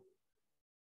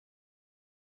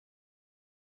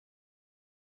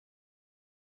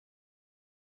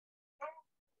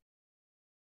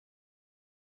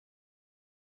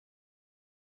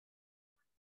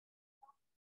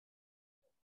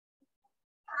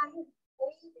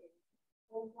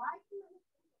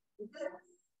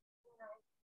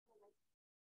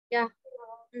 Yeah.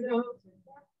 Mm-hmm.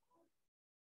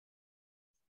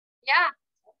 Yeah,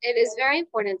 it is very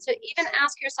important to even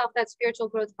ask yourself that spiritual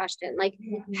growth question. Like,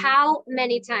 how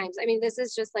many times? I mean, this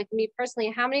is just like me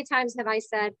personally. How many times have I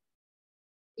said,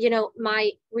 you know,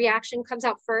 my reaction comes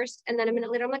out first, and then a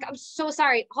minute later, I'm like, I'm so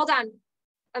sorry. Hold on.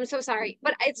 I'm so sorry.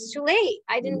 But it's too late.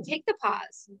 I didn't take the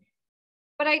pause.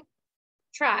 But I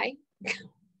try.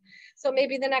 So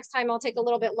maybe the next time I'll take a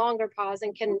little bit longer pause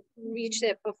and can reach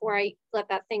it before I let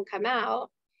that thing come out.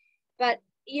 But,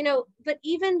 you know, but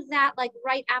even that, like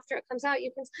right after it comes out,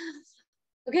 you can,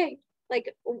 okay,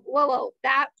 like, whoa,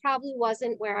 that probably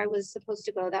wasn't where I was supposed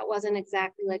to go. That wasn't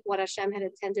exactly like what Hashem had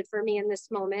intended for me in this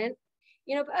moment.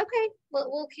 You know, but okay,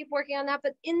 we'll keep working on that.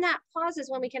 But in that pause is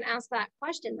when we can ask that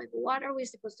question, like, what are we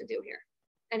supposed to do here?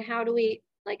 And how do we,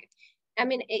 like, I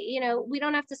mean, you know, we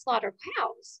don't have to slaughter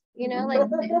cows, you know, like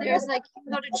there's like,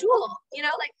 go to Jewel, you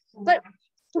know, like, but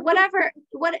whatever,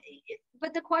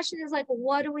 but the question is like,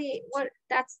 what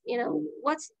that's, you know,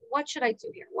 what should I do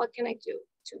here? What can I do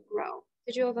to grow?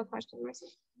 Did you have a question, Marcy?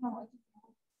 No.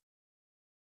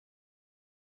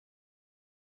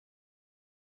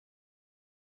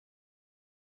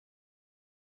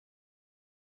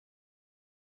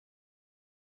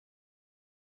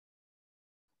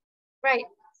 Right.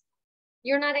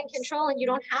 You're not in control and you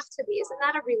don't have to be. Isn't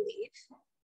that a relief?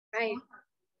 Right.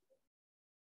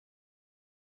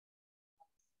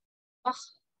 Oh,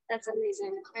 that's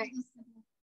amazing. Right.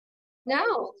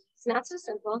 No, it's not so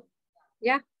simple.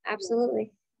 Yeah,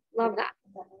 absolutely. Love that.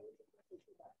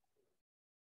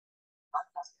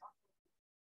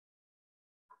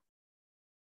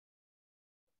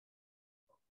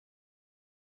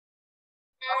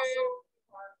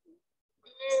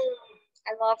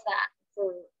 I love that.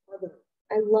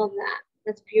 I love that.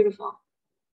 That's beautiful.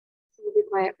 So we'll be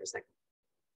quiet for a second.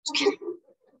 Just kidding.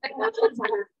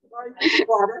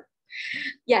 Water.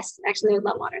 Yes, actually, I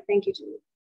love water. Thank you, Julie.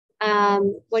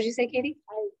 What did you say, Katie?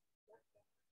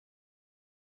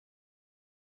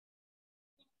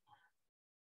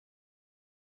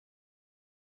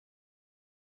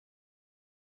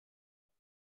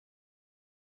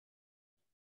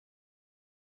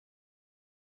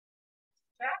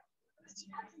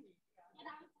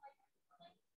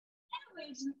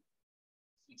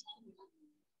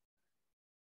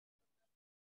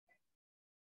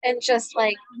 And just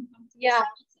like, yeah.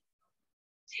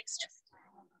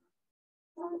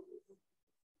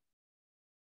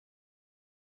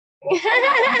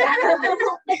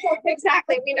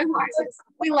 Exactly. We know horses.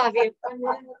 We love you.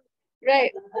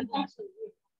 Right.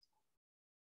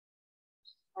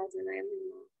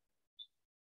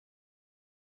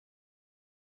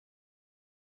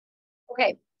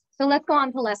 Okay, so let's go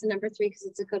on to lesson number 3 because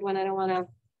it's a good one. I don't want to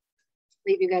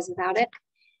leave you guys without it.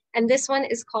 And this one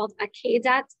is called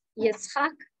Akedat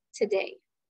Yitzchak today.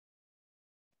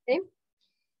 Okay,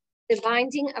 the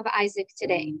binding of Isaac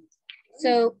today.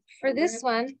 So for this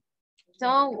one,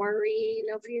 don't worry,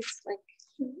 nobody's like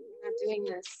not doing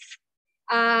this.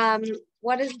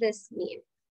 What does this mean?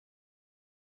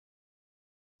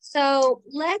 So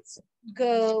let's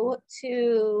go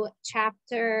to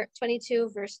chapter 22,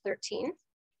 verse 13.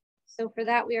 So for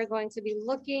that, we are going to be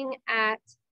looking at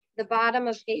the bottom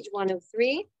of page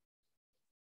 103.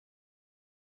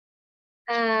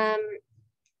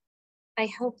 I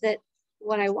hope that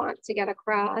what I want to get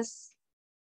across,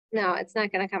 no, it's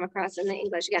not going to come across in the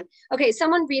English again. Okay,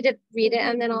 someone read it,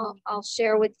 and then I'll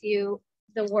share with you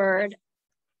the word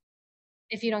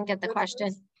if you don't get the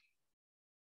question.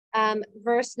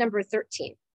 Verse number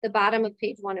 13, the bottom of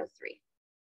page 103.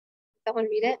 Someone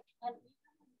read it.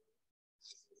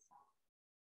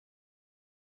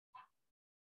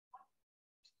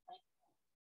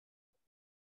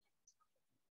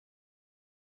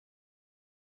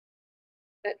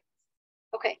 Good.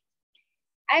 Okay.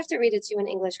 I have to read it to you in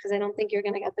English because I don't think you're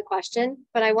going to get the question,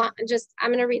 but I'm going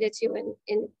to read it to you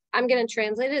I'm going to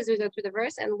translate it as we go through the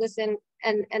verse and listen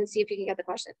and see if you can get the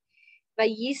question.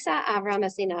 Vayisa Avram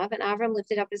asinav, and Avram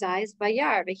lifted up his eyes.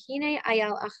 Vayar v'hine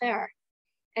ayal acher,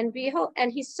 and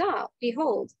he saw,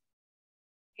 behold.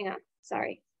 Hang on,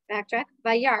 sorry, backtrack.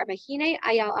 Vayar v'hine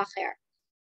ayal acher,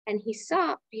 and he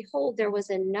saw, behold, there was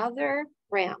another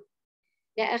ram.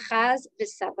 Ne'echaz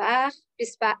bisvach,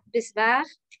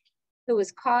 who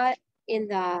was caught in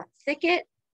the thicket,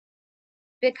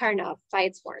 bikarnav, by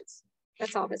its horns.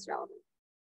 That's all that's relevant.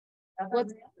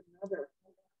 What's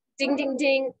ding, ding,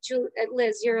 ding.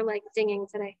 Liz, you're like dinging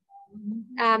today.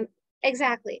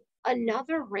 Exactly.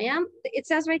 Another ram. It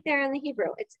says right there in the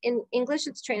Hebrew. It's in English.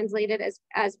 It's translated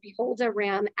as behold a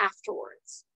ram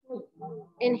afterwards.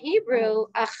 In Hebrew,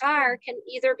 achar can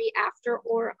either be after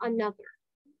or another.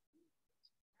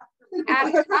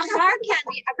 Achar can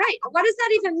be, right. What does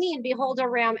that even mean? Behold a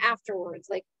ram afterwards.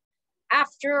 Like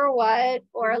after what?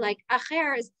 Or like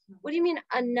acher is, what do you mean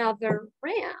another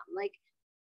ram? Like,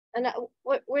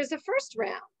 where's the first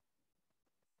ram?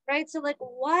 Right? So like,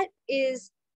 what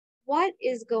is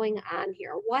going on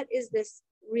here? What is this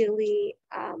really,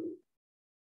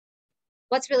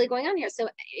 what's really going on here? So,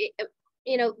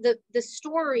 the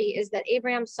story is that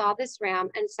Abraham saw this ram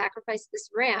and sacrificed this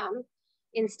ram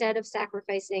instead of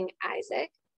sacrificing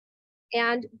Isaac.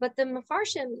 But the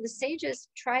Mefarshim, the sages,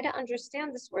 try to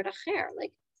understand this word acher,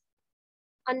 like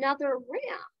another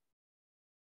ram.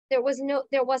 There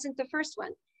wasn't the first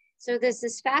one. So there's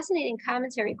this fascinating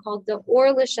commentary called the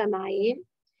Or L'Shamayim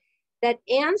that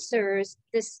answers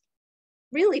this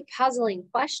really puzzling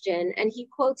question. And he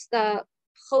quotes the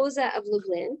Choza of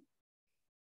Lublin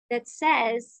that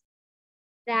says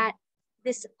that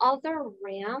this other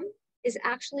ram is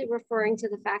actually referring to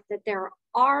the fact that there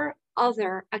are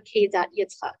other Akedat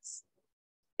Yitzchaks.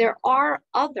 There are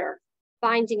other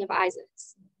binding of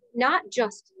Isaacs, not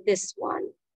just this one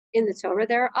in the Torah.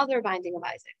 There are other binding of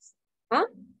Isaacs. Huh?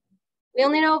 We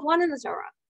only know of one in the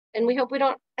Torah. And we hope we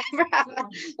don't ever have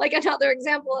another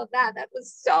example of that. That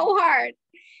was so hard.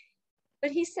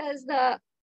 But he says the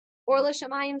Or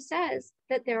L'Shamayim says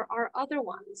that there are other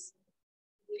ones.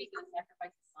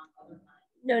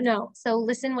 No. So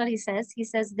listen what he says. He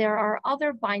says there are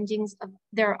other bindings of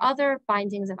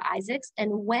Isaacs.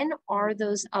 And when are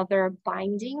those other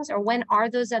bindings, or when are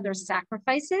those other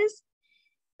sacrifices?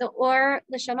 The Or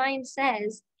L'Shamayim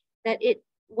says that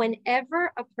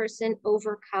whenever a person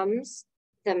overcomes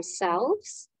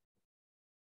themselves,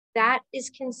 that is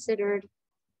considered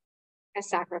a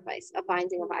sacrifice, a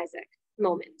binding of Isaac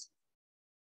moment.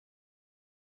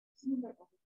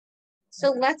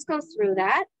 So let's go through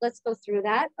that. Let's go through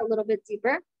that a little bit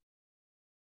deeper.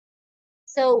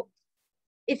 So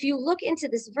if you look into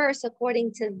this verse,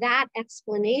 according to that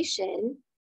explanation,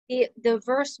 the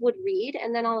verse would read,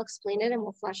 and then I'll explain it and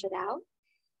we'll flesh it out,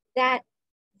 that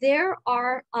there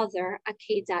are other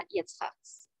Akedat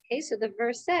Yitzchaks. Okay, so the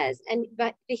verse says, and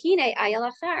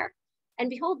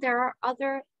behold, there are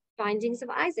other bindings of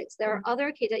Isaacs. There are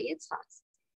other Akedat Yitzchaks.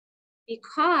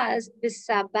 Because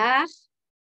Bisvach,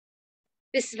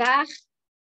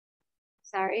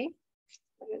 sorry,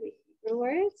 what are the Hebrew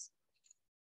words?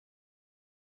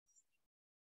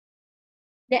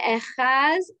 The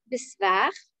Echaz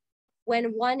Bisvach,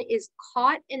 when one is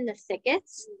caught in the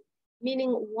thickets, meaning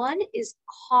one is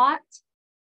caught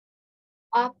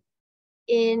up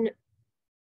in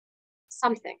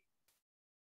something.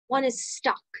 One is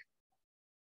stuck.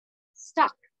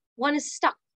 One is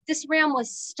stuck. This ram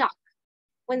was stuck.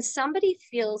 When somebody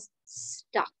feels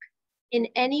stuck in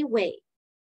any way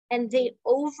and they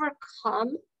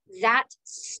overcome that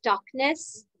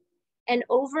stuckness and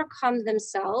overcome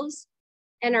themselves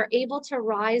and are able to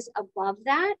rise above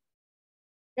that,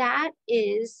 that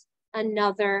is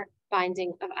another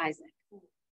binding of Isaac.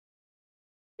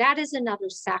 That is another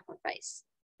sacrifice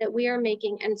that we are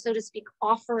making, and so to speak,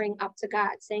 offering up to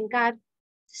God, saying, God,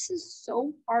 this is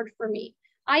so hard for me.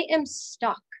 I am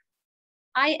stuck.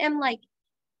 I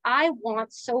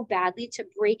want so badly to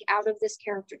break out of this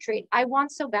character trait. I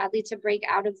want so badly to break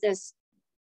out of this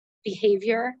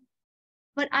behavior,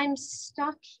 but I'm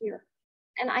stuck here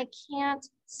and I can't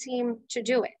seem to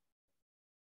do it.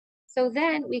 So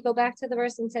then we go back to the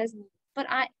verse and says,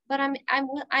 I'm going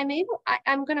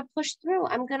to push through.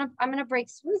 I'm going to break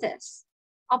through this.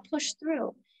 I'll push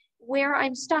through. Where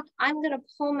I'm stuck, I'm going to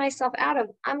pull myself out of.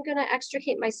 I'm going to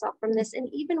extricate myself from this. And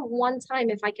even one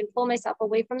time, if I can pull myself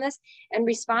away from this and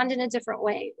respond in a different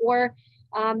way, or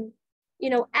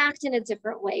act in a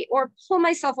different way, or pull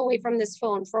myself away from this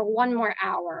phone for one more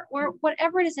hour, or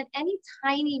whatever it is, in any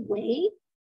tiny way,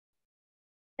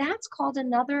 that's called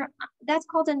another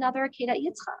Akedat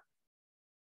Yitzchak.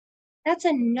 That's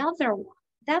another one.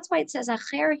 That's why it says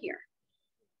acher here,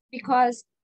 because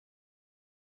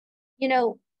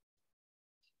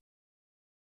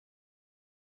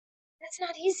that's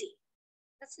not easy.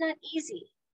 That's not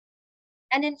easy.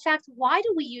 And in fact, why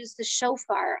do we use the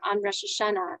shofar on Rosh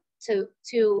Hashanah to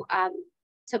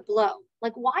blow?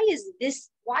 Like, why is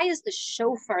the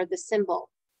shofar the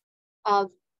symbol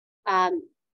of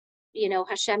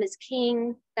Hashem is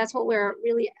king? That's what we're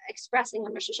really expressing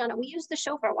on Rosh Hashanah. We use the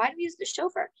shofar. Why do we use the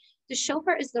shofar? The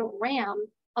shofar is the ram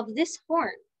of this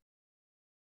horn.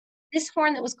 This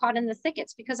horn that was caught in the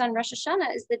thickets, because on Rosh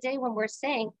Hashanah is the day when we're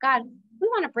saying, God, we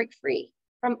want to break free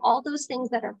from all those things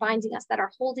that are binding us, that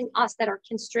are holding us, that are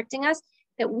constricting us,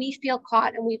 that we feel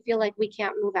caught and we feel like we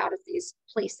can't move out of these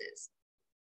places.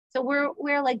 So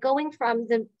we're like going from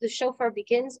the shofar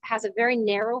begins, has a very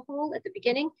narrow hole at the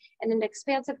beginning and an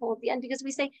expansive hole at the end, because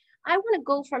we say, I want to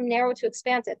go from narrow to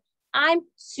expansive. I'm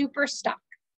super stuck.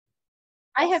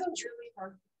 I have really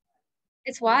hard.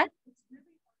 It's what?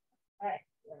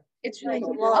 It's really,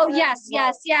 oh yes.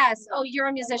 Oh, you're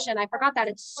a musician. I forgot that.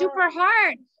 It's super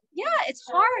hard. Yeah, it's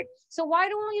hard. So why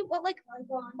don't we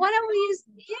use,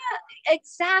 yeah,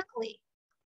 exactly.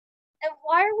 And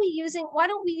why don't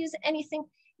we use anything?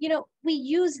 You know, we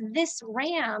use this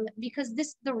ram because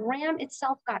the ram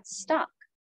itself got stuck.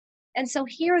 And so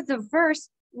here the verse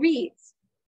reads,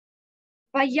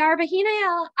 there's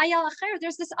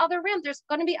this other ram.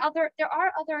 There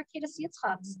are other Akedas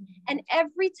Yitzchaks. And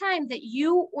every time that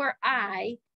you or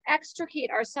I extricate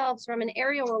ourselves from an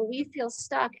area where we feel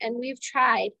stuck, and we've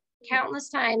tried countless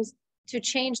times to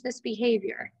change this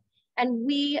behavior, and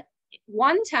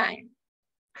one time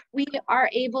we are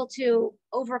able to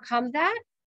overcome that,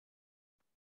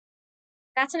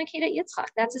 that's an Akedat Yitzchak.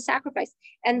 That's a sacrifice.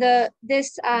 And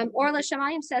this Or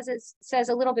L'Shamayim says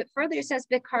a little bit further. It says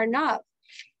Bikarnav,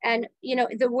 and you know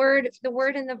the word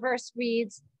in the verse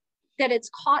reads that it's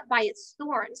caught by its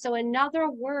thorn. So another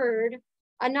way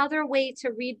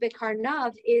to read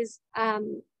Bikarnav is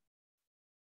that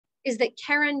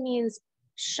Karen means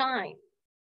shine,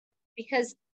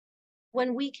 because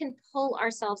when we can pull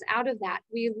ourselves out of that,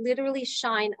 we literally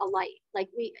shine a light. Like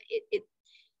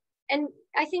and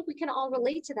I think we can all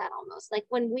relate to that almost. Like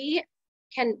when we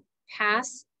can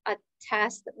pass a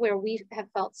test where we have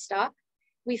felt stuck,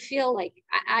 we feel like,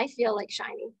 I feel like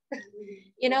shining.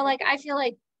 You know, like I feel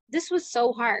like this was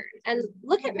so hard and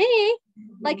look at me.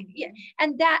 Like, yeah,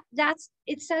 and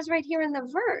it says right here in the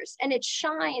verse, and it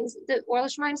shines. The Or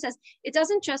L'Shamayim says it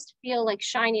doesn't just feel like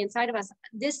shiny inside of us.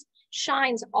 This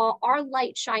shines our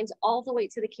light shines all the way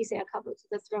to the Kisei HaKavod, to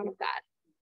the throne of God.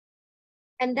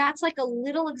 And that's like a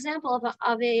little example of an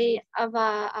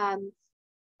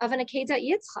Akedat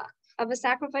Yitzchak, of a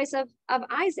sacrifice of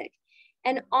Isaac.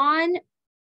 And on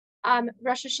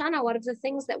Rosh Hashanah, one of the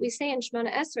things that we say in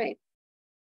Shemona Esrei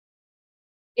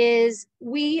is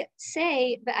we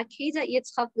say the Akedat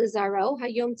Yitzchak Lizaro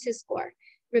Hayom Tizkor.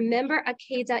 Remember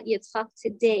Akedat Yitzchak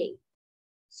today.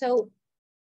 So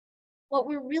what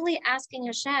we're really asking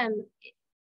Hashem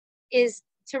is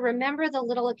to remember the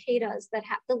little Akedas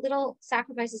the little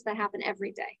sacrifices that happen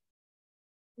every day.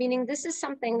 Meaning this is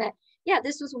something that,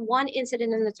 this was one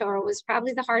incident in the Torah. It was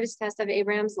probably the hardest test of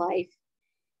Abraham's life,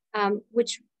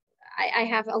 which I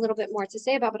have a little bit more to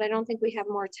say about, but I don't think we have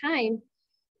more time.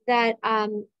 That,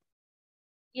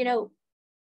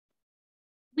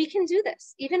 we can do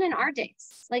this even in our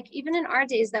days. Like even in our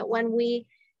days, that when we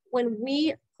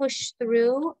push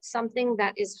through something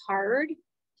that is hard,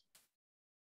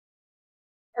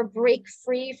 or break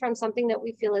free from something that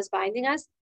we feel is binding us,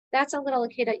 that's a little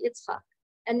Akedat Yitzchak.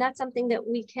 And that's something that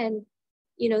we can,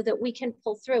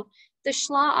 pull through. The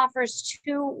Shla offers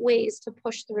two ways to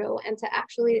push through, and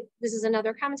this is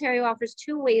another commentary who offers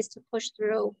two ways to push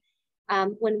through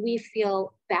when we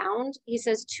feel bound. He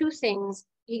says two things.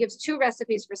 He gives two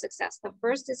recipes for success. The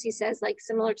first is, he says, like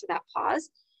similar to that pause,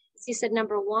 he said,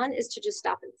 number one is to just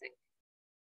stop and think.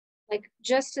 Like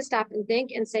just to stop and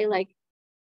think and say like,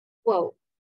 whoa,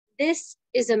 this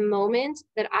is a moment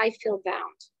that I feel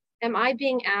bound. Am I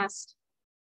being asked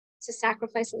to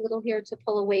sacrifice a little here, to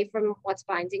pull away from what's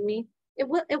binding me?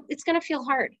 It's going to feel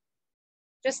hard.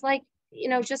 Just like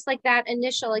that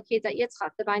initial Akedat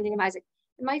Yitzchak, the binding of Isaac.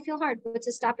 It might feel hard, but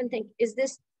to stop and think, is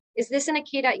this an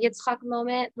Akedat Yitzchak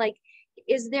moment? Like,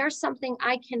 is there something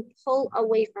I can pull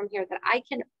away from here, that I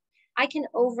can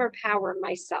overpower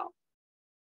myself?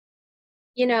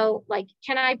 Like,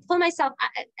 can I pull myself?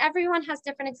 Everyone has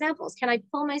different examples. Can I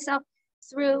pull myself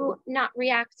through not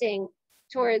reacting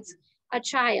towards a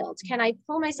child? Can I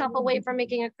pull myself away from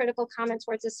making a critical comment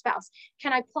towards a spouse?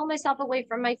 Can I pull myself away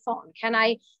from my phone? Can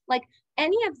I, like,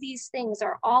 any of these things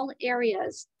are all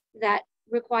areas that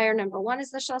require, number one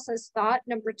is the Shasa's thought.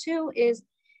 Number two is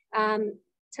to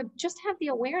just have the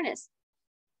awareness.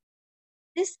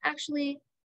 This actually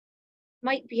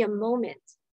might be a moment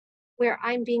where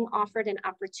I'm being offered an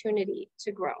opportunity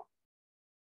to grow.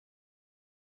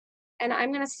 And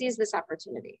I'm going to seize this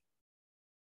opportunity.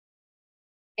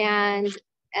 This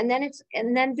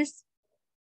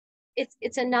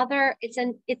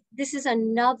is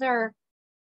another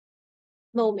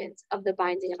moment of the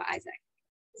binding of Isaac.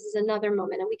 This is another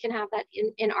moment, and we can have that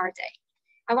in our day.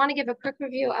 I want to give a quick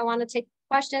review. I want to take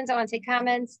questions. I want to take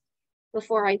comments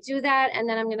before I do that. And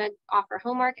then I'm going to offer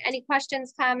homework. Any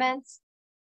questions, comments?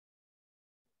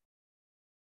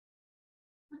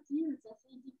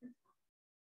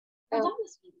 Oh.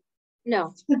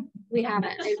 No, we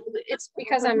haven't. It's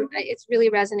because it's really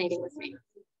resonating with me.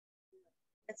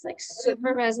 It's like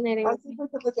super resonating with me.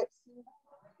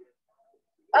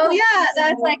 Oh yeah,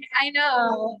 that's like, I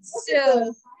know.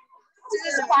 Sue's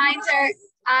Finder,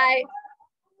 I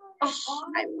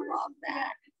love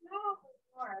that.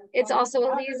 It's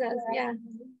also Eliza's, yeah.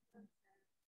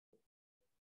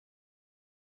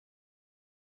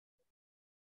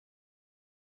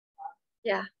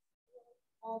 Yeah.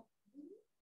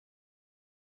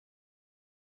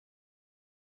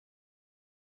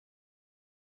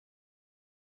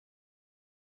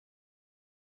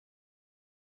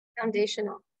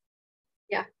 Foundational.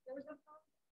 Yeah.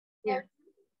 Yeah.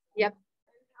 Yep.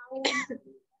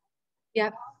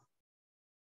 Yep.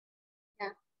 Yeah.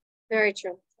 Very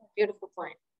true. Beautiful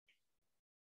point.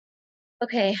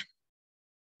 Okay.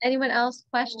 Anyone else?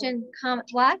 Question? Comment?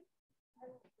 What?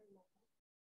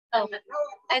 Oh,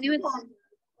 anyone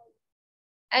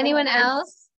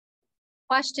else?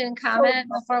 Question, comment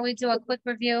before we do a quick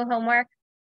review, homework?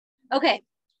 Okay.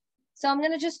 So I'm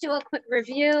going to just do a quick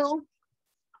review,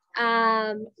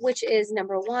 which is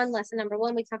lesson number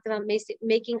one. We talked about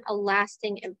making a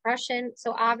lasting impression.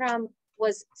 So Avram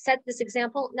set this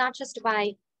example, not just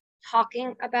by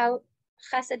talking about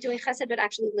chesed, doing chesed, but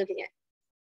actually living it.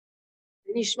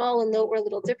 Yishmael and Lot were a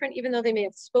little different, even though they may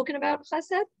have spoken about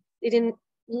chesed, they didn't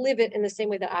live it in the same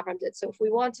way that Avram did. So if we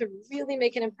want to really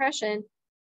make an impression,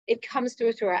 it comes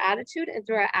through our attitude and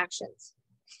through our actions.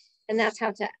 And that's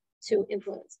how to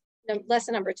influence. Now,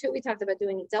 lesson number two, we talked about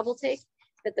doing a double take,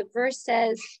 that the verse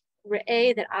says,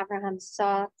 Re'eh, that Abraham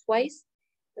saw twice.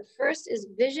 The first is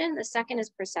vision, the second is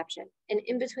perception. And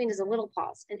in between is a little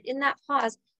pause. And in that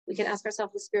pause, we can ask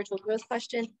ourselves the spiritual growth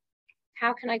question.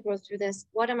 How can I grow through this?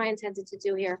 What am I intended to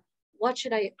do here? What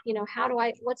should I, how do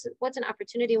I, what's an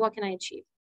opportunity? What can I achieve?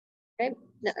 Okay.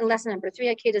 Lesson number three,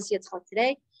 Akedas Yitzchak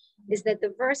today, is that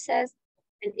the verse says,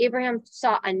 and Abraham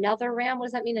saw another ram. What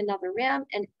does that mean, another ram?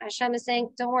 And Hashem is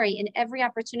saying, don't worry, in every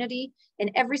opportunity,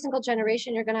 in every single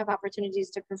generation, you're going to have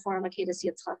opportunities to perform Akedas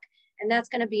Yitzchak. And that's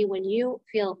going to be when you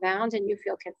feel bound and you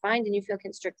feel confined and you feel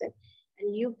constricted.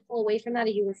 And you pull away from that,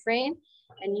 and you refrain,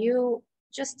 and you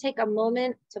just take a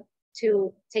moment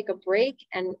to take a break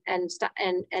and stop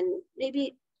and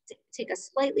maybe take a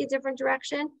slightly different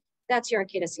direction. That's your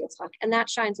Akedas Yitzchak. And that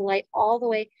shines light all the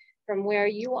way from where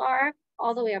you are,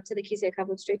 all the way up to the Kisei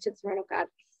Kavod, straight to the throne of God.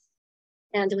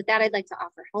 And with that, I'd like to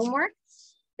offer homework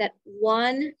that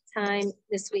one time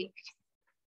this week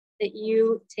that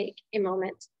you take a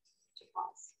moment to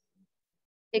pause.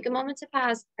 Take a moment to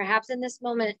pause. Perhaps in this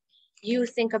moment, you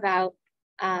think about,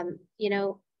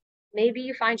 maybe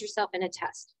you find yourself in a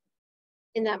test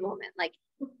in that moment, like,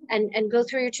 and go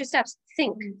through your 2 steps.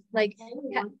 Think, like,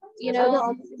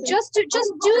 just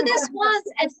do this once.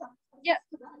 And yeah,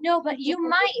 no, but you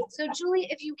might. So Julie,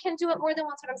 if you can do it more than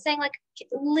once, what I'm saying, like,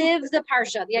 live the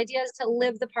Parsha. The idea is to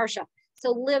live the Parsha.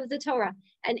 So live the Torah.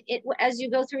 And as you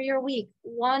go through your week,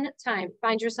 one time,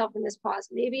 find yourself in this pause.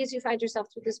 Maybe as you find yourself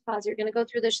through this pause, you're going to go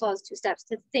through the Shlah's 2 steps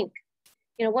to think,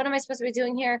 what am I supposed to be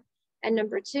doing here? And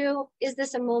number 2, is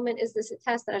this a moment? Is this a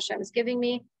test that Hashem is giving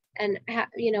me? And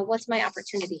what's my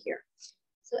opportunity here?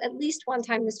 So at least one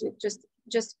time this week,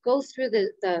 just go through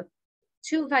the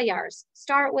 2 vayars.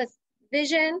 Start with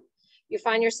vision. You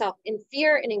find yourself in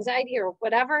fear and anxiety or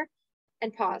whatever,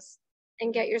 and pause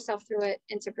and get yourself through it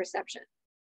into perception.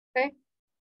 Okay,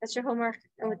 that's your homework.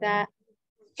 And with that,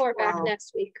 report back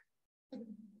next week.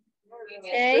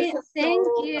 Okay, thank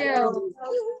you.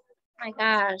 Oh my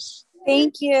gosh.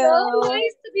 Thank you. So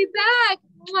nice to be back.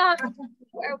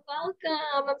 You're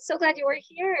welcome. I'm so glad you were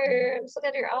here. I'm so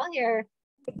glad you're all here.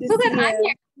 So glad I'm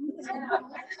here.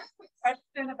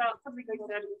 Question about something you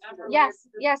said. Yes.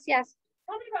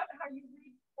 Tell me about how you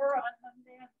read Torah on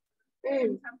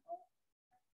Monday.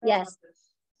 Yes.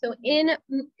 So in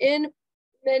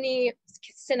many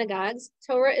synagogues,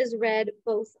 Torah is read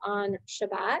both on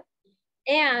Shabbat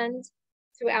and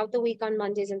throughout the week on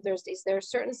Mondays and Thursdays. There are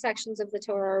certain sections of the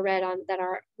Torah that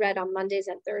are read on Mondays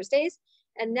and Thursdays.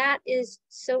 And that is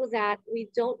so that we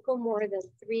don't go more than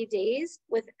 3 days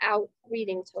without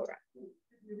reading Torah.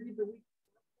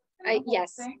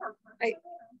 Yes.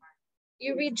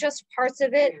 You read just parts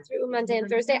of it through Monday and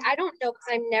Thursday. I don't know because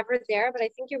I'm never there, but I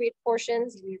think you read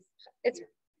portions. It's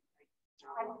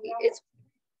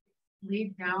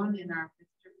laid down in our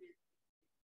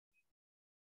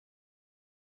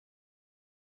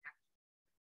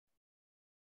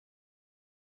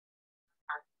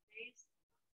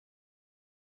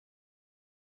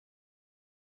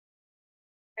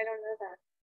I don't know that.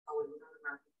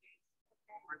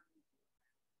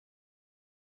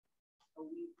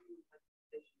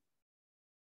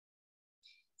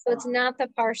 So it's not the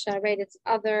Parsha, right? It's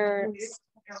other,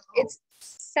 it's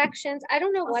sections. I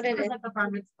don't know what it is.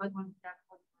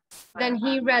 Then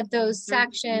he read those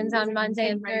sections on Monday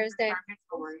and Thursday.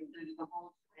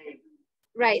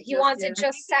 Right. He wanted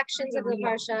just sections of the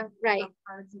Parsha. Right.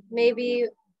 Maybe,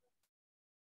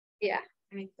 yeah.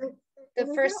 The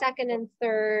first, second, and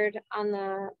third on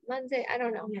the Monday. I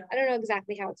don't know. I don't know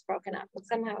exactly how it's broken up, but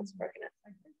somehow it's broken up.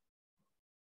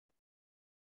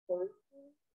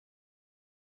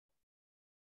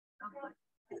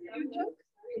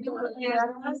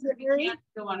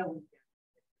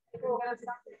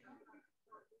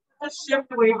 Let's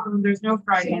shift away from there's no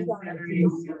Friday and Saturday.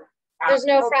 There's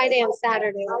no Friday and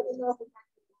Saturday.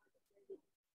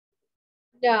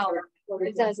 No,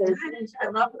 it doesn't. I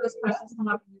love those questions come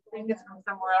up and you think it's from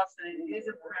somewhere else, and it is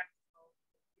a practical,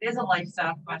 it is a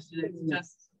lifestyle question. It's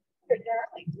just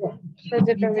For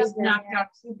different just reasons. knocked out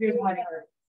two good ones.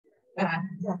 Yeah.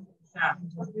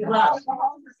 We love.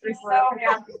 We're so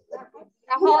happy.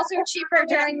 The halls are cheaper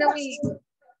during the week.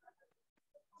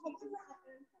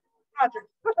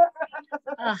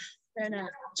 They're not.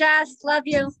 Jess, love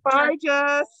you. Bye,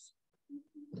 Jess.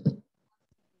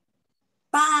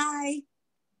 Bye.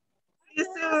 See you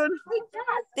soon.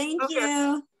 Thank Okay. you.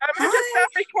 I'm gonna Hi. just stop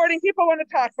recording. People want to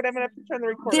talk, but I'm gonna have to turn the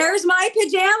recording. There's my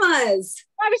pajamas.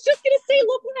 I was just gonna say,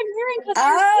 look what I'm wearing because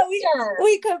Oh, sister.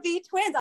 we could be twins.